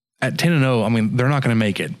at 10-0, I mean, they're not going to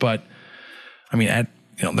make it. But, I mean,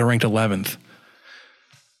 they're ranked 11th.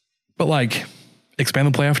 But like,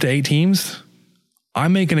 expand the playoff to 8 teams.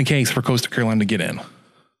 I'm making a case for Coastal Carolina to get in,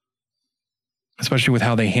 especially with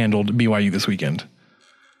how they handled BYU this weekend.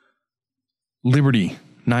 Liberty,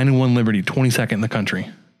 9-1 Liberty, 22nd in the country.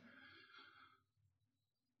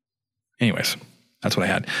 Anyways, that's what I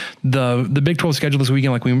had. The Big 12 schedule this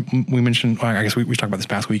weekend, like we mentioned, I guess we talked about this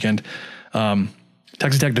past weekend.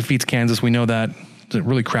 Texas Tech defeats Kansas. We know that. It's a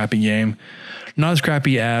really crappy game. Not as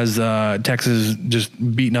crappy as Texas just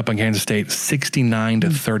beating up on Kansas State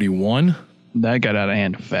 69-31. That got out of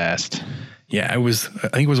hand fast. Yeah, I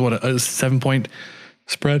think it was a 7-point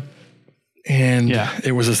spread. And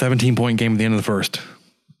it was a 17-point game at the end of the first.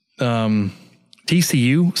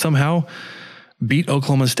 TCU somehow beat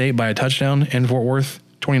Oklahoma State by a touchdown in Fort Worth,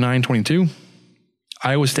 29-22.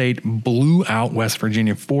 Iowa State blew out West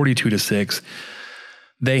Virginia 42-6.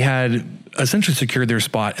 They had essentially secured their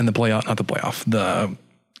spot in the the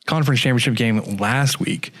conference championship game last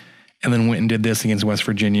week, and then went and did this against West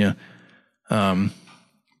Virginia.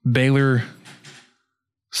 Baylor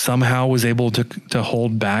somehow was able to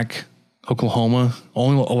hold back Oklahoma,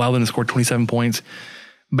 only allowed them to score 27 points.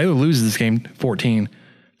 Baylor loses this game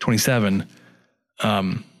 14-27.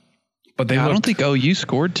 But I don't think OU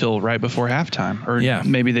scored till right before halftime, or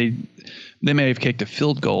maybe they may have kicked a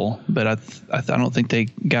field goal, but I don't think they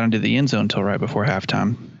got into the end zone till right before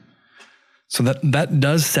halftime. So that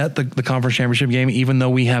does set the conference championship game, even though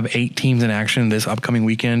we have 8 teams in action this upcoming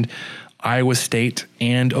weekend. Iowa State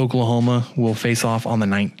and Oklahoma will face off on the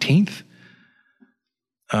 19th.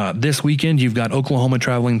 This weekend, you've got Oklahoma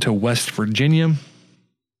traveling to West Virginia,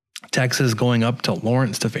 Texas going up to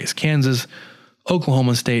Lawrence to face Kansas,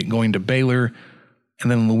 Oklahoma State going to Baylor, and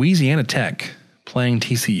then Louisiana Tech playing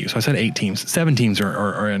TCU. So I said 8 teams. 7 teams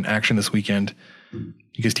are in action this weekend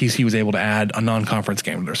because TCU was able to add a non-conference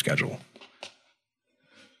game to their schedule.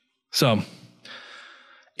 So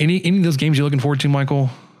any of those games you're looking forward to, Michael?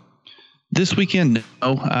 This weekend,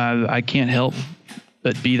 no. I can't help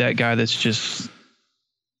but be that guy that's just,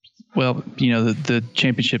 the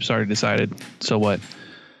championship's already decided. So what?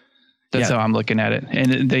 That's how I'm looking at it.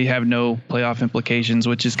 And they have no playoff implications,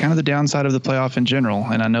 which is kind of the downside of the playoff in general.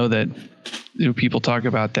 And I know that people talk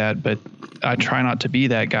about that, but I try not to be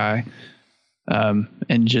that guy,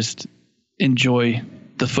 and just enjoy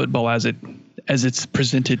the football as it's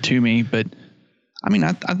presented to me. But I mean,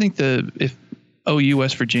 I think if OU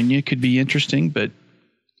West Virginia could be interesting, but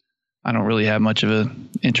I don't really have much of an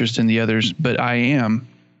interest in the others. But I am,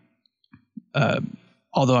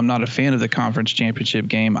 although I'm not a fan of the conference championship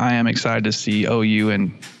game, I am excited to see OU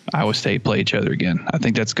and Iowa State play each other again. I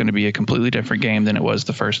think that's going to be a completely different game than it was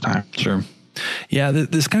the first time. Sure. Yeah,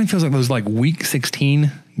 this kind of feels like those week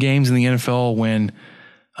 16 games in the NFL when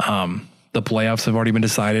the playoffs have already been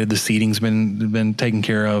decided, the seeding's been taken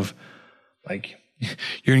care of. Like,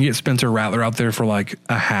 you're going to get Spencer Rattler out there for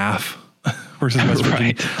a half versus West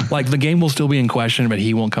Virginia. Like, the game will still be in question, but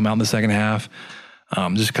he won't come out in the second half.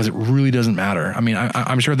 Just because it really doesn't matter. I mean,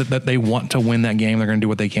 I'm sure that they want to win that game. They're going to do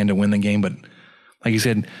what they can to win the game. But like you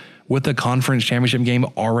said, with the conference championship game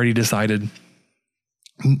already decided,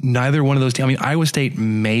 neither one of those teams, I mean, Iowa State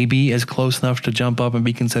maybe is close enough to jump up and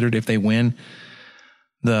be considered if they win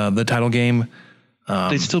the title game.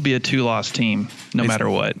 They'd still be a 2-loss team no matter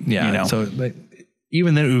what. Yeah. So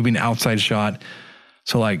even then it would be an outside shot.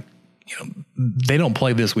 So they don't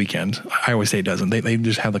play this weekend. Iowa State doesn't. They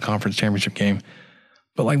just have the conference championship game.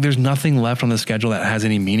 But there's nothing left on the schedule that has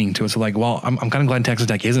any meaning to it. So I'm kind of glad Texas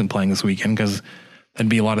Tech isn't playing this weekend because that'd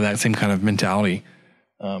be a lot of that same kind of mentality.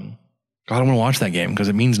 I don't want to watch that game because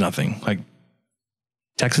it means nothing.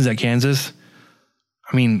 Texas at Kansas.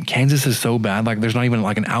 I mean, Kansas is so bad. There's not even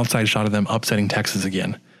an outside shot of them upsetting Texas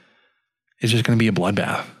again. It's just going to be a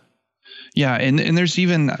bloodbath. Yeah. And there's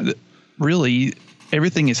even really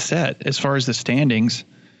everything is set as far as the standings.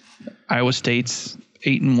 Iowa State's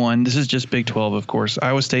 8-1. This is just Big 12, of course.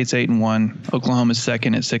 Iowa State's 8-1. Oklahoma's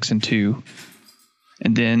second at 6-2.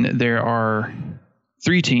 And then there are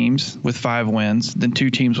 3 teams with 5 wins, then 2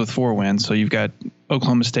 teams with 4 wins. So you've got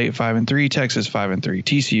Oklahoma State 5-3, Texas 5-3,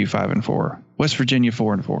 TCU 5-4, West Virginia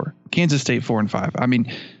 4-4, Kansas State 4-5. I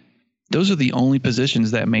mean, those are the only positions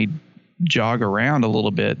that may jog around a little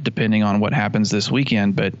bit depending on what happens this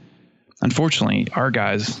weekend. But unfortunately, our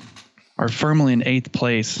guys are firmly in 8th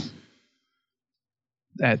place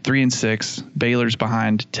at 3-6. Baylor's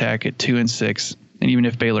behind Tech at 2-6. And even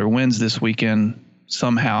if Baylor wins this weekend,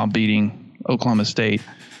 somehow beating Oklahoma State,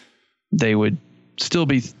 they would still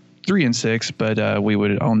be 3-6, but we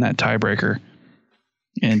would own that tiebreaker.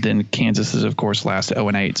 And then Kansas is, of course, last at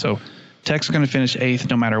 0-8. So Tech's going to finish 8th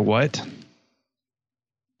no matter what.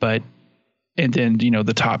 And then,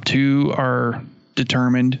 the top 2 are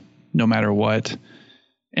determined no matter what.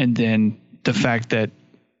 And then the fact that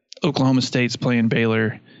Oklahoma State's playing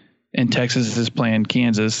Baylor and Texas is playing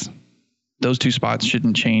Kansas, those 2 spots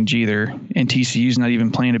shouldn't change either. And TCU's not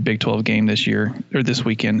even playing a Big 12 game this year or this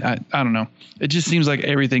weekend. I don't know. It just seems like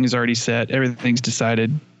everything is already set. Everything's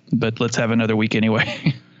decided, but let's have another week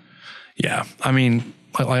anyway. Yeah. I mean,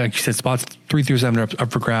 like you said, spots 3 through 7 are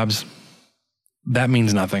up for grabs. That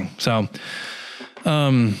means nothing. So,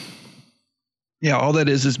 yeah, all that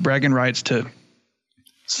is bragging rights to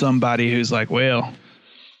somebody who's like, we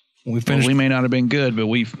may not have been good, but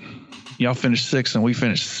y'all finished 6th and we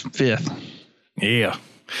finished 5th. Yeah.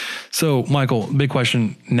 So, Michael, big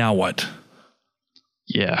question. Now what?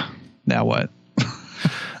 Yeah. Now what?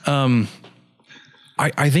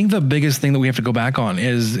 I think the biggest thing that we have to go back on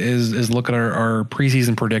is look at our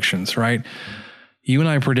preseason predictions, right? You and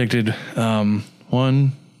I predicted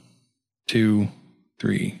 1, 2,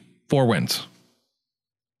 3, 4 wins.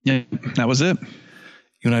 Yeah, that was it.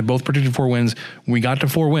 You and I both predicted 4 wins. We got to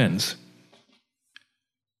 4 wins.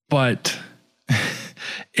 But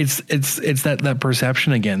it's that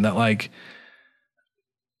perception again that like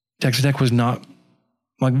Texas Tech was not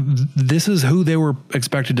like, this is who they were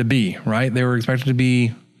expected to be, right? They were expected to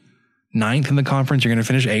be 9th in the conference. You're going to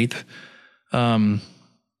finish 8th.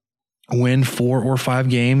 Win 4 or 5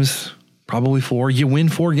 games, probably 4. You win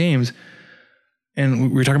 4 games. And we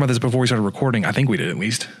were talking about this before we started recording. I think we did at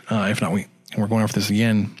least. If not, we're going over this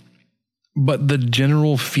again. But the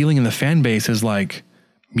general feeling in the fan base is like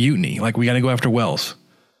mutiny. Like, we got to go after Wells.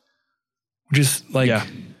 Just like... Yeah.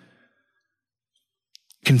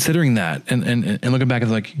 Considering that and looking back,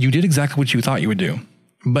 it's like, you did exactly what you thought you would do,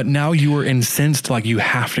 but now you were incensed, like you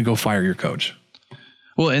have to go fire your coach.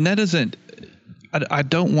 Well, and that isn't, I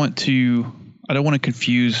don't want to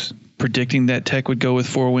confuse predicting that Tech would go with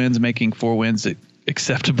 4 wins, making 4 wins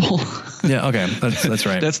acceptable. Yeah. Okay. That's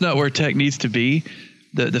right. That's not where Tech needs to be.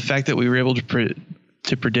 The fact that we were able to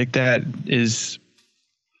predict that is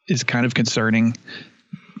kind of concerning.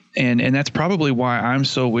 And that's probably why I'm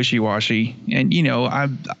so wishy-washy. And, you know,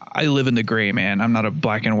 I live in the gray, man. I'm not a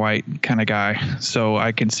black and white kind of guy. So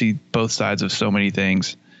I can see both sides of so many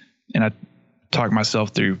things. And I talk myself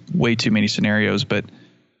through way too many scenarios. But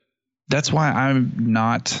that's why I'm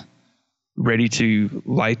not ready to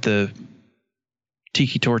light the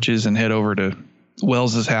tiki torches and head over to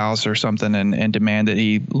Wells's house or something and demand that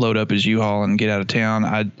he load up his U-Haul and get out of town.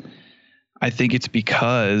 I think it's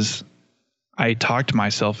because I talked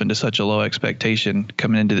myself into such a low expectation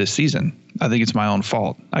coming into this season. I think it's my own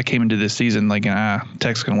fault. I came into this season like,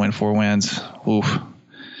 Tech's going to win 4 wins. Oof.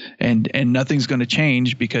 And nothing's going to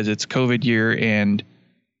change because it's COVID year and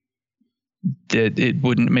that it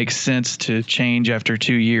wouldn't make sense to change after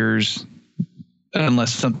 2 years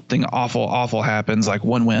unless something awful happens, like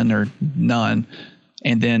 1 win or none.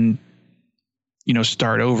 And then, you know,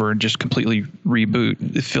 start over and just completely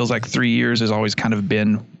reboot. It feels like 3 years has always kind of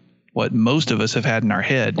been what most of us have had in our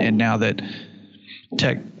head. And now that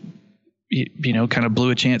Tech, you know, kind of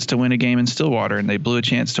blew a chance to win a game in Stillwater and they blew a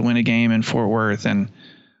chance to win a game in Fort Worth and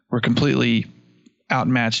were completely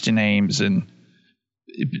outmatched in Ames and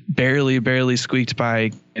barely squeaked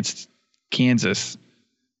by against Kansas.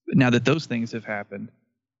 Now that those things have happened,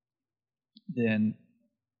 then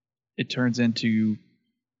it turns into,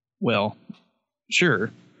 well,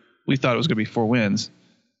 sure, we thought it was going to be 4 wins,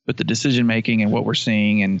 but the decision making and what we're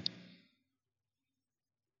seeing and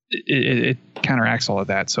it counteracts all of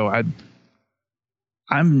that. So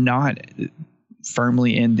I'm not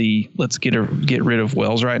firmly in the let's get rid of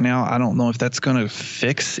Wells right now. I don't know if that's going to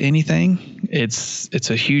fix anything. It's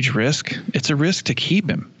a huge risk. It's a risk to keep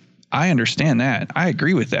him. I understand that. I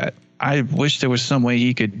agree with that. I wish there was some way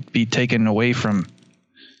he could be taken away from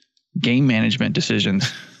game management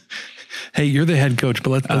decisions. Hey, you're the head coach,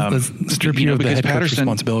 but let's strip you of the head coach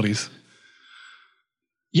responsibilities.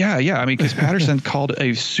 Yeah. I mean, because Patterson called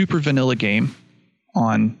a super vanilla game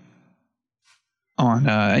on,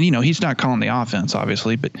 and you know, he's not calling the offense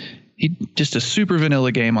obviously, but he just a super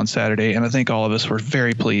vanilla game on Saturday. And I think all of us were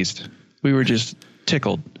very pleased. We were just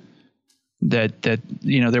tickled that,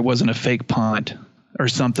 you know, there wasn't a fake punt or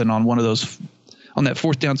something on one of those, on that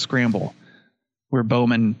 4th down scramble where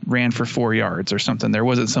Bowman ran for 4 yards or something. There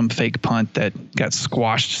wasn't some fake punt that got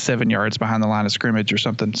squashed 7 yards behind the line of scrimmage or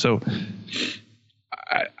something. So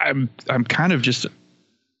I'm kind of just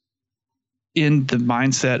in the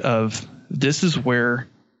mindset of this is where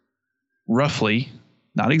roughly,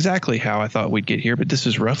 not exactly how I thought we'd get here, but this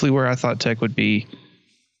is roughly where I thought Tech would be,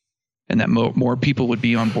 and that more people would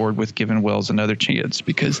be on board with giving Wells another chance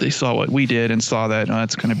because they saw what we did and saw that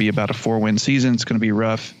it's going to be about a 4-win season. It's going to be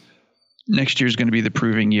rough. Next year is going to be the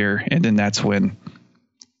proving year, and then that's when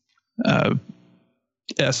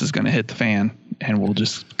S is going to hit the fan, and we'll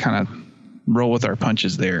just kind of roll with our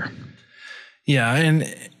punches there. Yeah,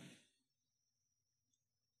 and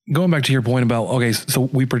going back to your point about, okay, so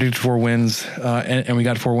we predicted 4 wins, and we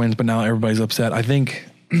got 4 wins, but now everybody's upset. I think,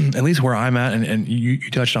 at least where I'm at, and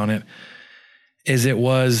you touched on it, is it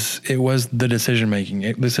was the decision making.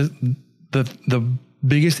 This is the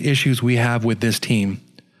biggest issues we have with this team.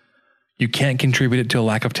 You can't contribute it to a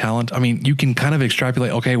lack of talent. I mean, you can kind of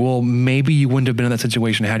extrapolate, okay, well, maybe you wouldn't have been in that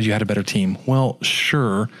situation had you had a better team. Well,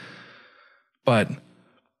 sure, but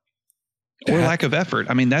or lack of effort.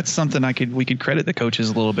 I mean, that's something we could credit the coaches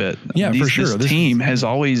a little bit. Yeah, for sure. This team has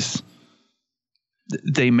always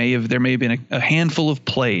there may have been a handful of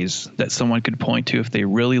plays that someone could point to if they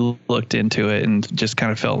really looked into it and just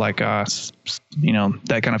kind of felt like,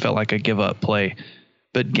 that kind of felt like a give up play.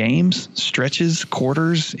 But games, stretches,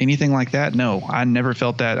 quarters, anything like that, no, I never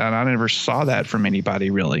felt that, and I never saw that from anybody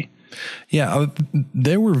really. Yeah,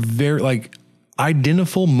 there were very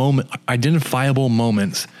identifiable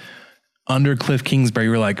moments under Cliff Kingsbury.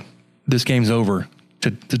 You were like, this game's over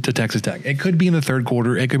to Texas Tech. It could be in the third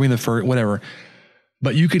quarter, it could be in the first, whatever.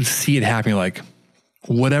 But you could see it happening. Like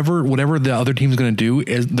whatever the other team's going to do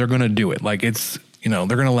is they're going to do it. Like it's, they're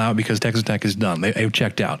going to allow it because Texas Tech is done. They've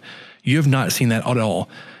checked out. You have not seen that at all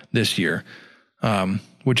this year,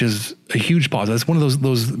 which is a huge positive. That's one of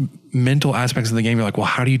those mental aspects of the game. You're like, well,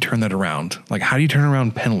 how do you turn that around? Like, how do you turn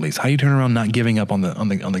around penalties? How do you turn around not giving up on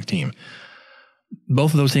the team?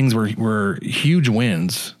 Both of those things were huge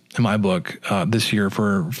wins in my book this year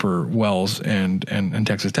for Wells and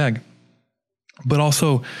Texas Tech. But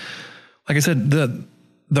also, like I said, the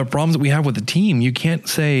problems that we have with the team, you can't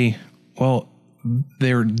say, well,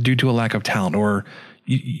 they're due to a lack of talent, or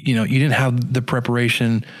you didn't have the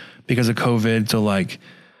preparation because of COVID. So like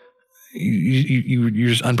you're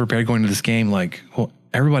just unprepared going to this game. Like, well,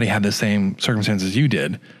 everybody had the same circumstances you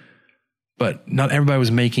did, but not everybody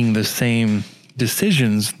was making the same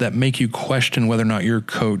decisions that make you question whether or not your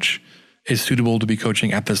coach is suitable to be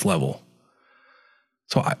coaching at this level.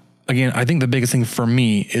 So I think the biggest thing for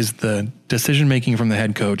me is the decision-making from the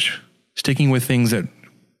head coach, sticking with things that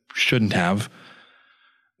shouldn't have,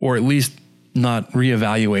 or at least not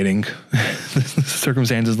reevaluating the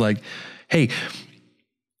circumstances. Like, hey,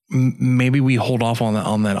 maybe we hold off on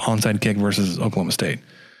that onside kick versus Oklahoma State.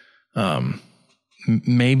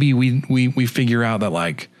 Maybe we figure out that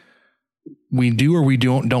like we do or we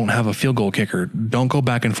don't have a field goal kicker. Don't go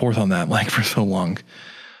back and forth on that like for so long.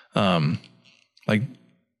 Like,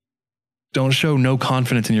 don't show no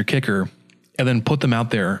confidence in your kicker and then put them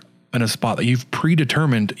out there in a spot that you've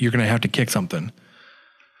predetermined you're going to have to kick something.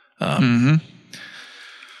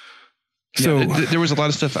 So there was a lot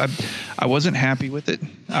of stuff. I wasn't happy with it.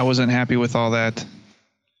 I wasn't happy with all that.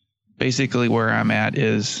 Basically where I'm at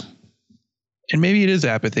is, and maybe it is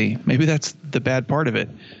apathy. Maybe that's the bad part of it,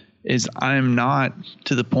 is I'm not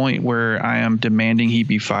to the point where I am demanding he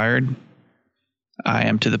be fired. I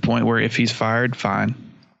am to the point where if he's fired, fine.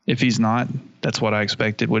 If he's not, that's what I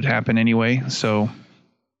expected would happen anyway. So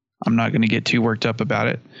I'm not going to get too worked up about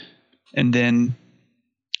it. And then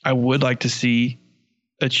I would like to see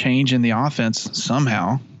a change in the offense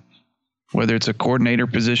somehow, whether it's a coordinator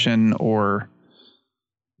position or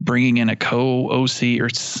bringing in a co-OC or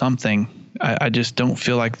something. I just don't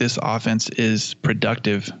feel like this offense is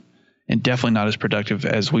productive, and definitely not as productive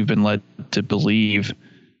as we've been led to believe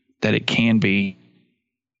that it can be.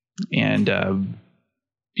 And,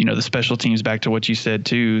 the special teams, back to what you said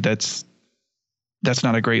too, that's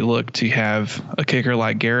not a great look to have a kicker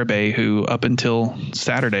like Garibay, who up until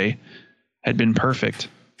Saturday had been perfect,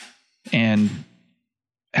 and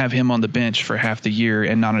have him on the bench for half the year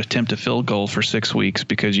and not attempt a field goal for 6 weeks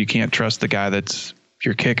because you can't trust the guy that's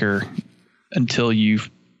your kicker until you've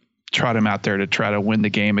trot him out there to try to win the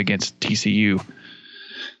game against TCU.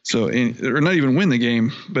 So, or not even win the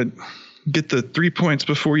game, but get the 3 points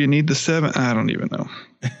before you need the 7. I don't even know.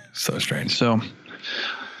 So strange. So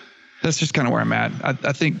that's just kind of where I'm at.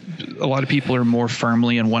 I think a lot of people are more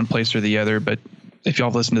firmly in one place or the other, but if y'all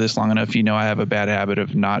have listened to this long enough, I have a bad habit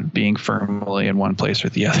of not being firmly in one place or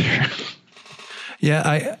the other.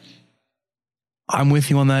 Yeah, I'm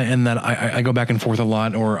with you on that, and that I go back and forth a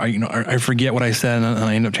lot, or I forget what I said and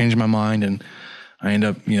I end up changing my mind, and I end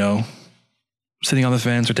up sitting on the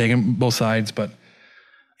fence or taking both sides. But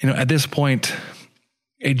at this point,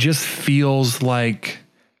 it just feels like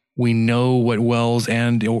we know what Wells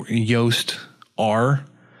and Yost are,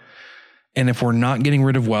 and if we're not getting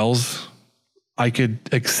rid of Wells, I could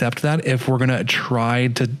accept that if we're going to try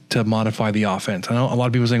to modify the offense. I know a lot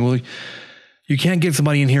of people are saying, well, you can't get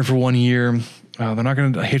somebody in here for 1 year. They're not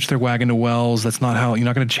going to hitch their wagon to Wells. That's not how, you're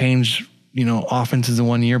not going to change, offenses in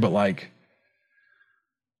 1 year. But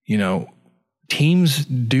teams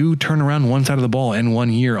do turn around one side of the ball in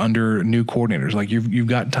 1 year under new coordinators. Like you've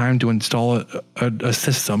got time to install a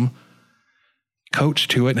system, coach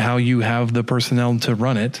to it, how you have the personnel to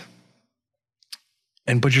run it,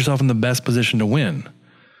 and put yourself in the best position to win.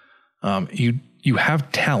 You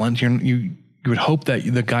have talent. You would hope that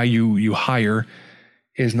the guy you hire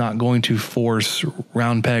is not going to force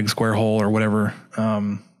round peg, square hole, or whatever.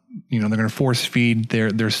 They're going to force feed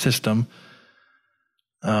their system.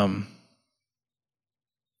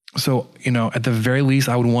 So, at the very least,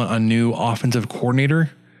 I would want a new offensive coordinator.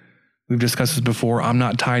 We've discussed this before. I'm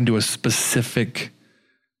not tied to a specific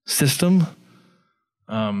system.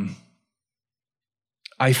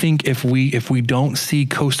 I think if we don't see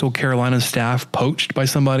Coastal Carolina's staff poached by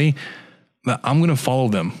somebody, I'm going to follow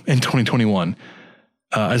them in 2021,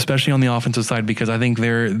 especially on the offensive side, because I think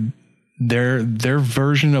their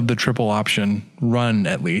version of the triple option run,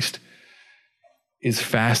 at least, is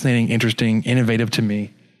fascinating, interesting, innovative to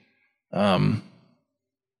me. I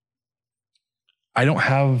don't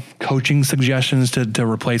have coaching suggestions to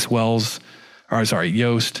replace Yost. There are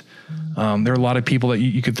a lot of people that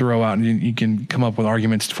you could throw out and you can come up with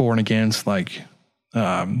arguments for and against, like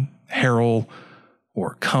Harrell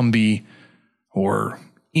or Cumbie or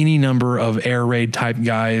any number of air raid type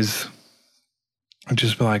guys. I'd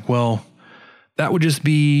just be like, well, that would just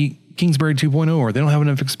be Kingsbury 2.0, or they don't have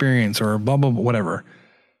enough experience, or blah, blah, blah, whatever.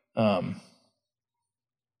 I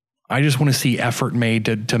just want to see effort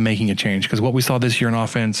made to making a change, because what we saw this year in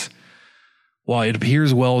offense, while it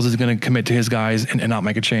appears Wells is going to commit to his guys and not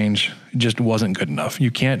make a change, it just wasn't good enough. You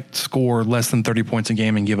can't score less than 30 points a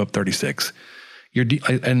game and give up 36.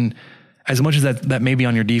 And as much as that may be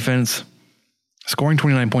on your defense, scoring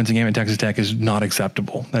 29 points a game at Texas Tech is not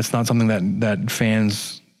acceptable. That's not something that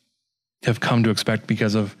fans have come to expect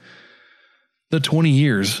because of the 20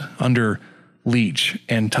 years under Leach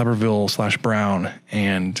and Tuberville/Brown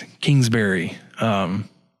and Kingsbury. You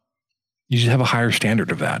just have a higher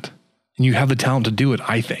standard of that. And you have the talent to do it,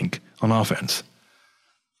 I think, on offense.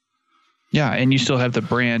 Yeah, and you still have the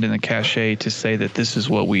brand and the cachet to say that this is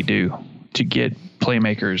what we do, to get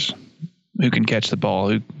playmakers who can catch the ball,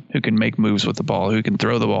 who can make moves with the ball, who can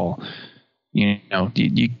throw the ball. You know,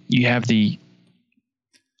 you have the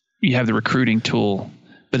recruiting tool,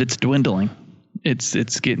 but it's dwindling.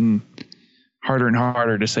 It's getting harder and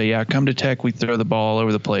harder to say, yeah, come to Tech, we throw the ball all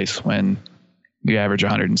over the place, when you average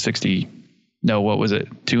 260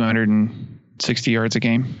 yards a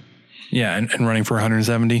game. Yeah, and running for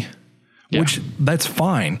 170, which that's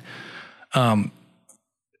fine.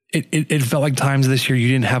 It felt like times this year you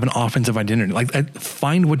didn't have an offensive identity. Like,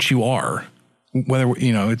 find what you are, whether,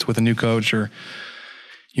 it's with a new coach or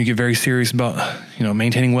you get very serious about,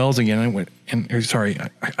 maintaining Wells again.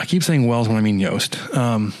 I keep saying Wells when I mean Yost.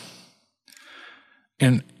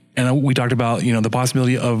 And we talked about, the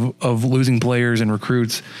possibility of losing players and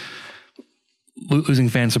recruits, losing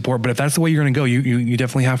fan support. But if that's the way you're going to go, you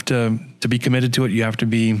definitely have to be committed to it. You have to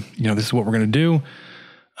be, this is what we're going to do.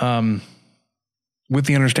 With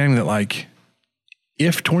the understanding that, like,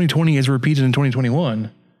 if 2020 is repeated in 2021,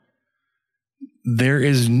 there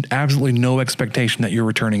is absolutely no expectation that you're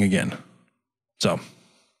returning again. So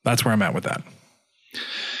that's where I'm at with that.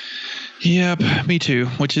 Yep, me too,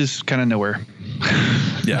 which is kind of nowhere.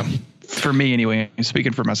 Yeah. For me anyway,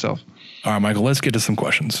 speaking for myself. All right, Michael, let's get to some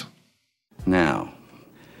questions. Now,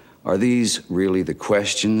 are these really the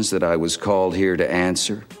questions that I was called here to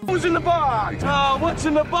answer? Who's in the box? Oh, what's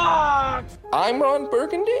in the box? I'm Ron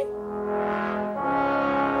Burgundy.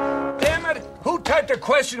 Damn it! Who typed a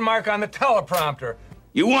question mark on the teleprompter?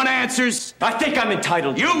 You want answers? I think I'm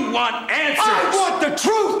entitled. You want answers? I want the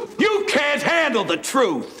truth! You can't handle the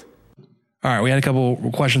truth! All right, we had a couple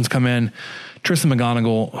questions come in. Tristan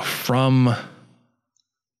McGonigal from,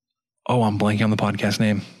 I'm blanking on the podcast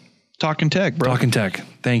name. Talking Tech, bro. Talking Tech.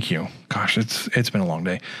 Thank you. Gosh, it's been a long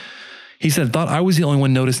day. He said, thought I was the only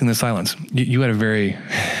one noticing the silence. You had a very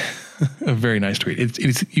nice tweet.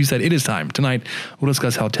 You said, it is time. Tonight, we'll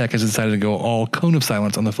discuss how Tech has decided to go all cone of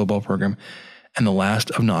silence on the football program and the last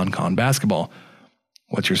of non-con basketball.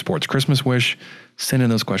 What's your sports Christmas wish? Send in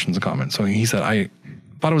those questions and comments. So he said, I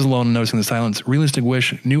thought I was alone in noticing the silence. Realistic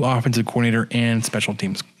wish, new offensive coordinator and special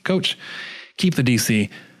teams coach. Keep the DC.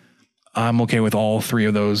 I'm okay with all three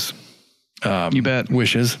of those you bet.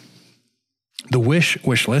 Wishes. The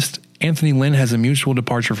wish list. Anthony Lynn has a mutual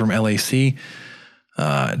departure from LAC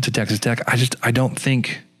to Texas Tech. I don't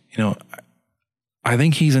think, I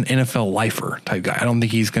think he's an NFL lifer type guy. I don't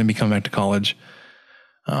think he's going to be coming back to college.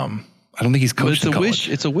 I don't think he's coached in college.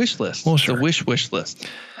 It's a wish list. Well, sure. It's a wish list.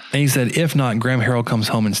 And he said, if not, Graham Harrell comes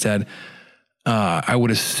home instead. I would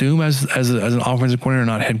assume as an offensive coordinator,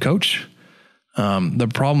 not head coach. The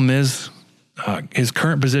problem is his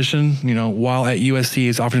current position, while at USC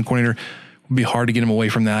as offensive coordinator, would be hard to get him away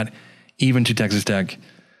from that, even to Texas Tech.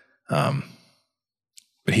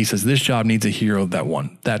 But he says this job needs a hero that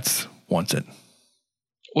wants it.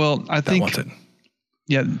 Well, I think wants it.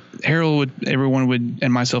 Yeah, Harold everyone would,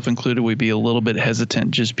 and myself included, would be a little bit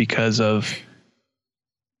hesitant just because of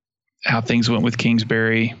how things went with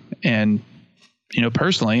Kingsbury. And,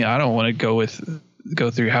 personally, I don't want to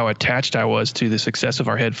go through how attached I was to the success of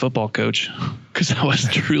our head football coach, because I was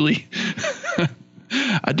truly,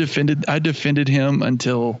 I defended him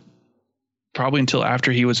until probably until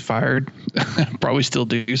after he was fired. Probably still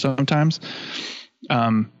do sometimes.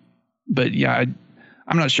 But yeah,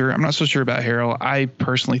 I'm not sure. I'm not so sure about Harrell. I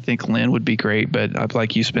personally think Lynn would be great, but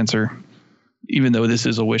like you, Spencer, even though this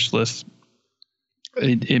is a wish list,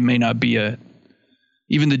 it may not be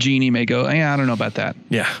even the genie may go, I don't know about that.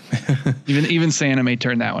 Yeah. even Santa may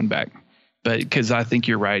turn that one back. But because I think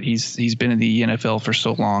you're right. He's been in the NFL for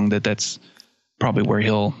so long that's probably where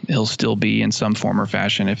he'll still be in some form or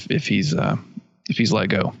fashion if he's let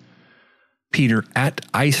go. Peter at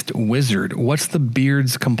Iced Wizard, what's the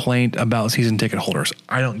Beard's complaint about season ticket holders?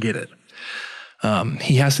 I don't get it.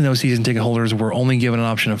 He has to know season ticket holders were only given an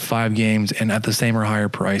option of 5 games and at the same or higher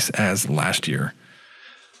price as last year.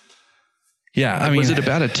 Yeah, I mean, was it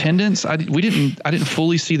about attendance? I didn't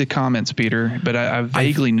fully see the comments, Peter, but I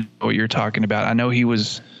vaguely know what you're talking about. I know he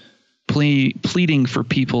was pleading for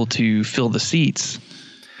people to fill the seats,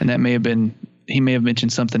 and that he may have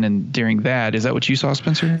mentioned something during that. Is that what you saw,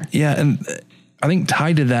 Spencer? Yeah, and I think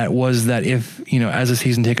tied to that was that if, as a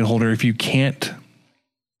season ticket holder, if you can't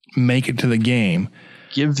make it to the game,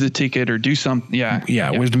 give the ticket or do something.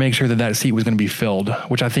 Yeah. Was to make sure that seat was going to be filled,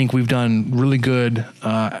 which I think we've done really good.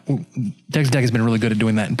 Texas Tech has been really good at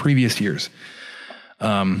doing that in previous years,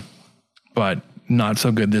 but not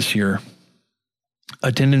so good this year.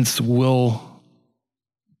 Attendance will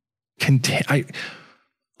continue.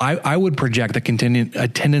 I would project that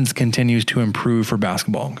attendance continues to improve for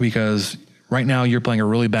basketball because right now you're playing a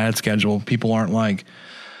really bad schedule. People aren't like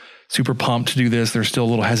super pumped to do this. They're still a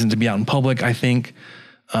little hesitant to be out in public, I think.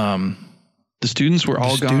 The students were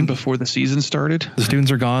all gone before the season started. The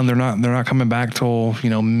students are gone. They're not coming back till,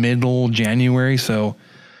 middle January. So,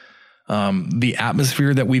 the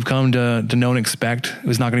atmosphere that we've come to know and expect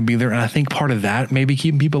is not going to be there. And I think part of that may be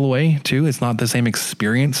keeping people away too. It's not the same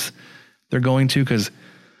experience they're going to because,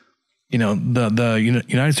 the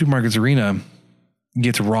United Supermarkets Arena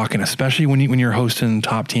gets rocking, especially when you're hosting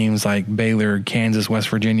top teams like Baylor, Kansas, West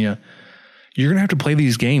Virginia. You're going to have to play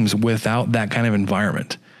these games without that kind of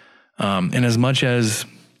environment. And as much as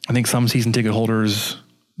I think some season ticket holders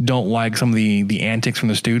don't like some of the antics from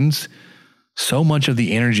the students, so much of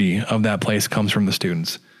the energy of that place comes from the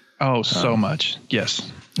students. Oh, so much.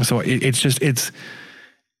 Yes. So it's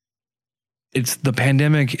the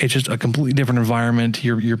pandemic. It's just a completely different environment.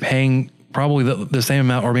 You're paying probably the same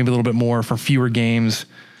amount or maybe a little bit more for fewer games.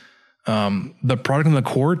 The product on the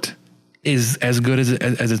court is as good as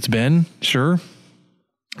it's been, sure.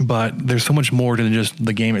 But there's so much more than just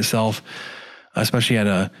the game itself, especially at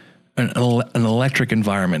an electric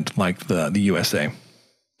environment like the USA.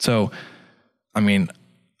 So, I mean,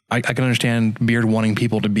 I can understand Beard wanting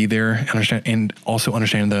people to be there and also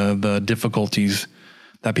understand the difficulties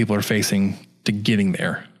that people are facing to getting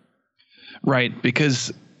there. Right,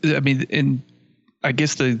 because I mean, and I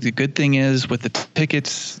guess the good thing is with the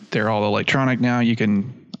tickets, they're all electronic now. You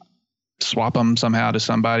can swap them somehow to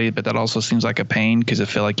somebody, but that also seems like a pain because I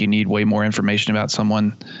feel like you need way more information about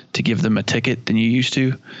someone to give them a ticket than you used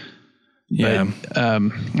to. Yeah. But, I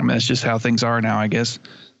mean, that's just how things are now, I guess.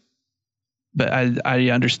 But I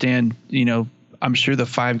understand, I'm sure the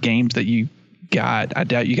 5 games that you got, I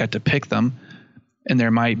doubt you got to pick them. And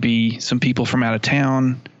there might be some people from out of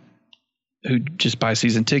town who just buy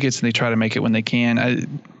season tickets and they try to make it when they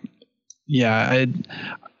can.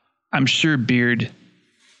 I'm sure Beard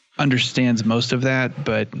understands most of that,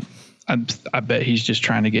 but I bet he's just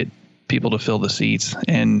trying to get people to fill the seats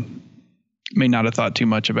and may not have thought too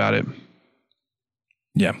much about it.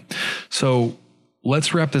 Yeah. So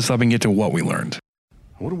let's wrap this up and get to what we learned.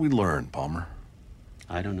 What did we learn, Palmer?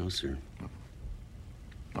 I don't know, sir.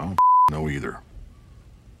 I don't know either.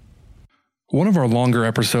 One of our longer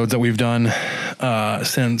episodes that we've done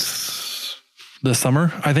since the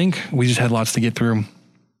summer, I think. We just had lots to get through.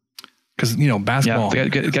 Because, basketball. Yeah,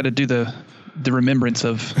 got to do the remembrance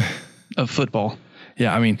of football.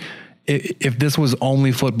 Yeah, I mean, if this was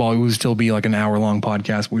only football, it would still be like an hour-long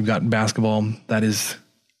podcast. We've got basketball that is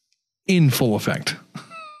in full effect.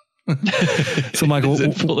 So, Michael,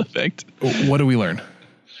 in full effect. What do we learn?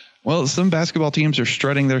 Well, some basketball teams are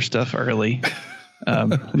strutting their stuff early.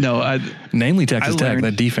 Namely Texas Tech,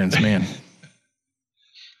 that defense, man.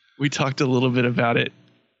 We talked a little bit about it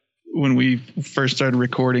when we first started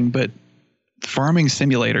recording, but Farming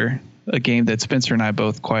Simulator, a game that Spencer and I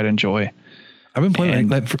both quite enjoy. I've been playing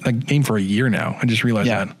that game for a year now. I just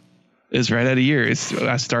realized that. It's right at a year.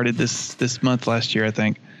 I started this month last year, I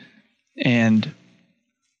think. And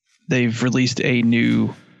they've released a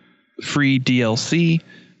new free DLC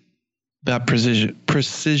about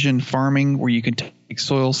precision farming where you can take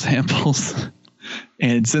soil samples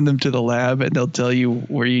and send them to the lab, and they'll tell you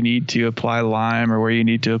where you need to apply lime or where you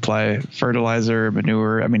need to apply fertilizer or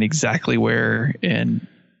manure. I mean, exactly where, and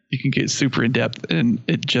you can get super in depth. And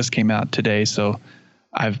it just came out today, so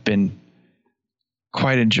I've been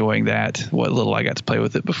quite enjoying that. What little I got to play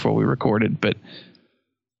with it before we recorded, but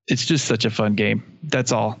it's just such a fun game.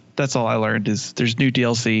 That's all I learned is there's new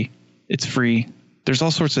DLC. It's free. There's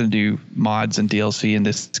all sorts of new mods and DLC in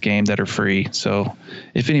this game that are free. So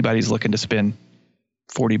if anybody's looking to spend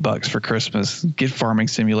 $40 for Christmas, get Farming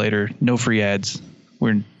Simulator. No free ads.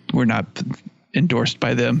 We're not endorsed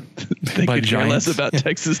by them. They could care less about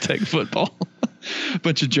Texas Tech football.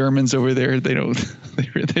 Bunch of Germans over there. They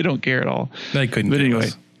don't care at all. They couldn't. But anyway,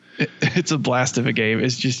 it's a blast of a game.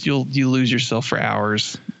 It's just you lose yourself for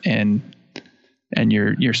hours, and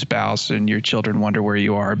your spouse and your children wonder where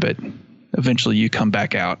you are, but eventually you come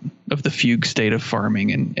back out of the fugue state of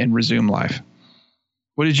farming and resume life.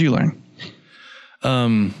 What did you learn?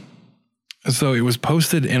 So it was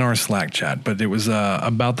posted in our Slack chat, but it was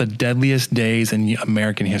about the deadliest days in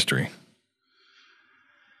American history.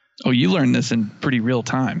 Oh, you learned this in pretty real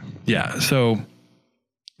time. Yeah. So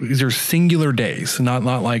these are singular days, not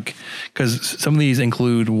like, because some of these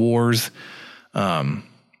include wars and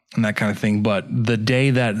that kind of thing, but the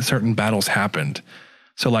day that certain battles happened.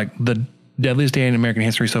 So like the deadliest day in American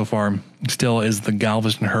history so far still is the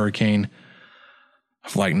Galveston hurricane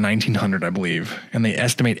of like 1900, I believe. And they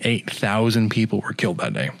estimate 8,000 people were killed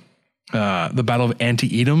that day. The Battle of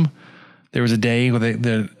Antietam, there was a day where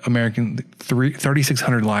the American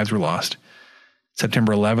 3,600 lives were lost.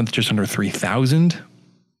 September 11th, just under 3,000.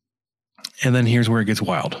 And then here's where it gets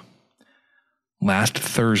wild. Last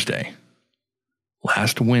Thursday,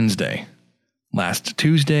 last Wednesday, last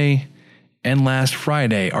Tuesday, and last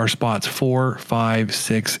Friday are spots 4, 5,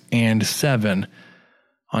 6, and 7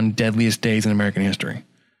 on deadliest days in American history.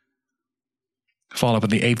 Followed up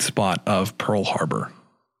with the 8th spot of Pearl Harbor.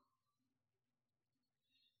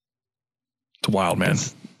 It's wild, man.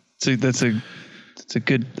 That's a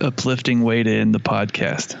good uplifting way to end the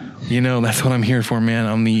podcast. You know, that's what I'm here for, man.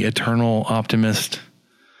 I'm the eternal optimist.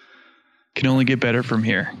 Can only get better from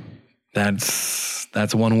here. That's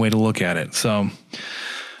one way to look at it. So,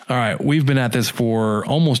 all right, we've been at this for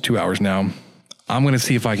almost 2 hours now. I'm going to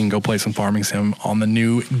see if I can go play some Farming Sim on the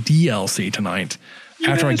new DLC tonight. Yes.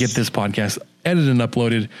 After I get this podcast edited and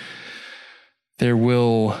uploaded, there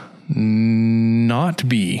will not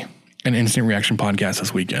be an instant reaction podcast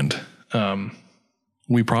this weekend.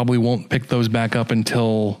 We probably won't pick those back up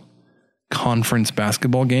until conference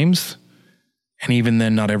basketball games. And even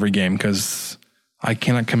then, not every game, because I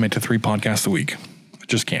cannot commit to 3 podcasts a week. I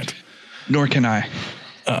just can't. Nor can I.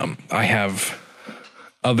 I have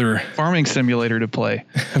other Farming Simulator to play.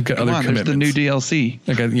 I've got other commitments. There's the new DLC.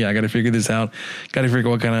 I got to figure this out. Got to figure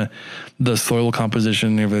out what kind of the soil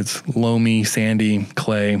composition, if it's loamy, sandy,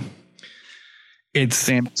 clay. It's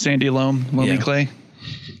sandy loamy clay.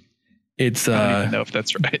 It's I don't even know if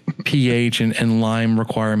that's right. pH and lime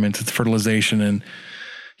requirements. It's fertilization and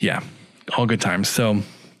all good times. So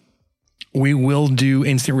we will do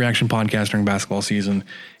instant reaction podcast during basketball season.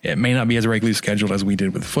 It may not be as regularly scheduled as we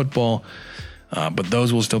did with football, but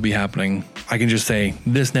those will still be happening. I can just say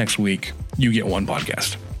this next week, you get 1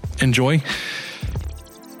 podcast. Enjoy.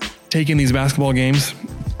 Take in these basketball games.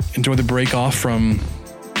 Enjoy the break off from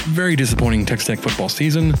very disappointing Texas Tech football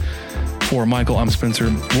season. For Michael, I'm Spencer.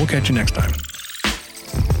 We'll catch you next time.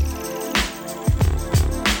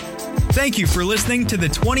 Thank you for listening to the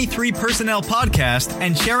 23 Personnel Podcast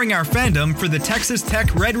and sharing our fandom for the Texas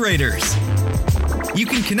Tech Red Raiders. You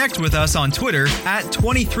can connect with us on Twitter at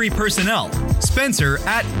 23personnel, Spencer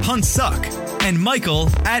at Puntsuck, and Michael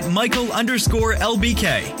at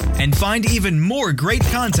Michael_LBK. And find even more great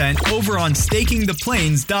content over on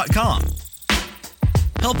StakingThePlains.com.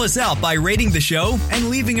 Help us out by rating the show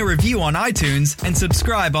and leaving a review on iTunes and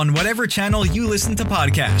subscribe on whatever channel you listen to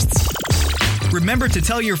podcasts. Remember to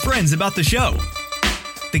tell your friends about the show.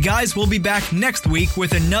 The guys will be back next week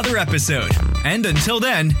with another episode. And until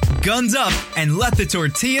then, guns up and let the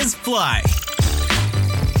tortillas fly.